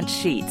 & Branch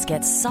sheets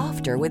get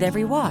softer with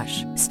every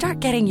wash. Start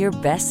getting your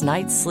best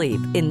night's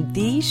sleep in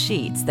these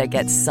sheets that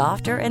get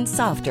softer and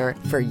softer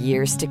for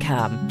years to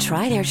come.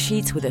 Try their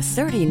sheets with a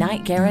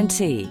 30-night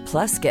guarantee.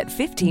 Plus, get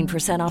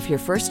 15% off your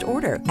first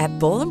order at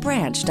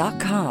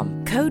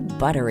bollandbranch.com. Code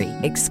BUTTERY.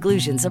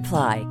 Exclusions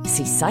apply.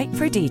 See site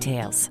for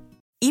details.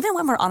 Even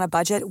when we're on a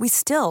budget, we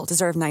still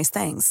deserve nice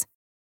things.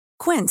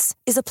 Quince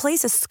is a place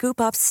to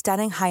scoop up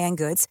stunning high-end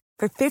goods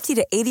for 50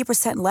 to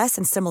 80% less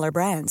than similar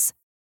brands.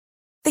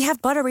 They have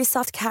buttery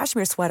soft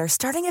cashmere sweaters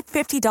starting at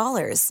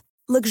 $50,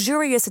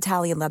 luxurious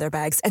Italian leather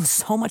bags, and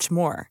so much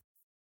more.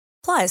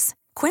 Plus,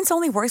 Quince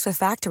only works with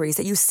factories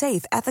that use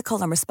safe,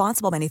 ethical, and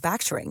responsible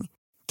manufacturing.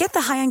 Get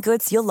the high-end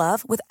goods you'll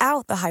love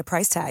without the high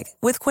price tag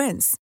with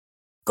Quince.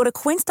 Go to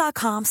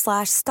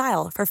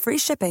quince.com/style for free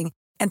shipping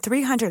and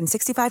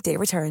 365-day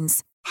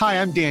returns.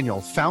 Hi, I'm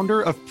Daniel,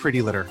 founder of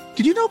Pretty Litter.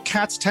 Did you know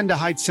cats tend to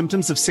hide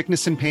symptoms of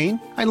sickness and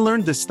pain? I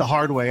learned this the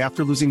hard way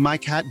after losing my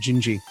cat,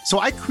 Gingy. So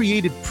I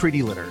created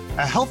Pretty Litter,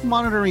 a health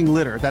monitoring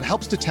litter that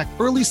helps detect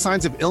early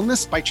signs of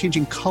illness by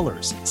changing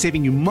colors,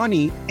 saving you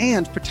money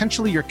and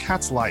potentially your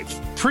cat's life.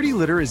 Pretty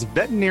Litter is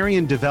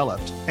veterinarian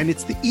developed, and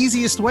it's the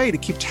easiest way to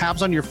keep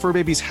tabs on your fur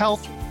baby's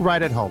health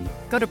right at home.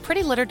 Go to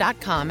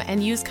prettylitter.com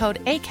and use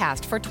code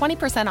ACAST for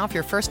 20% off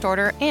your first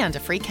order and a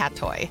free cat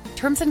toy.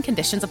 Terms and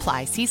conditions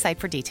apply. See site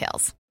for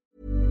details.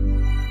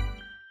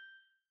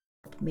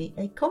 Me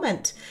a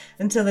comment.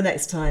 Until the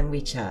next time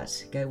we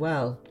chat, go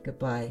well.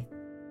 Goodbye.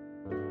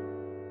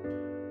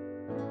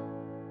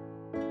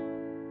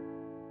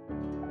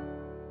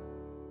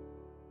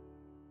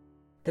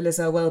 The Liz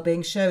Earle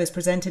Wellbeing Show is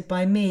presented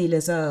by me,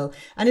 Liz Earle,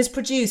 and is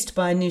produced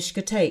by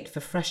Anushka Tate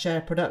for Fresh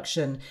Air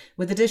Production,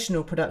 with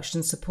additional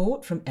production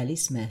support from Ellie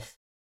Smith.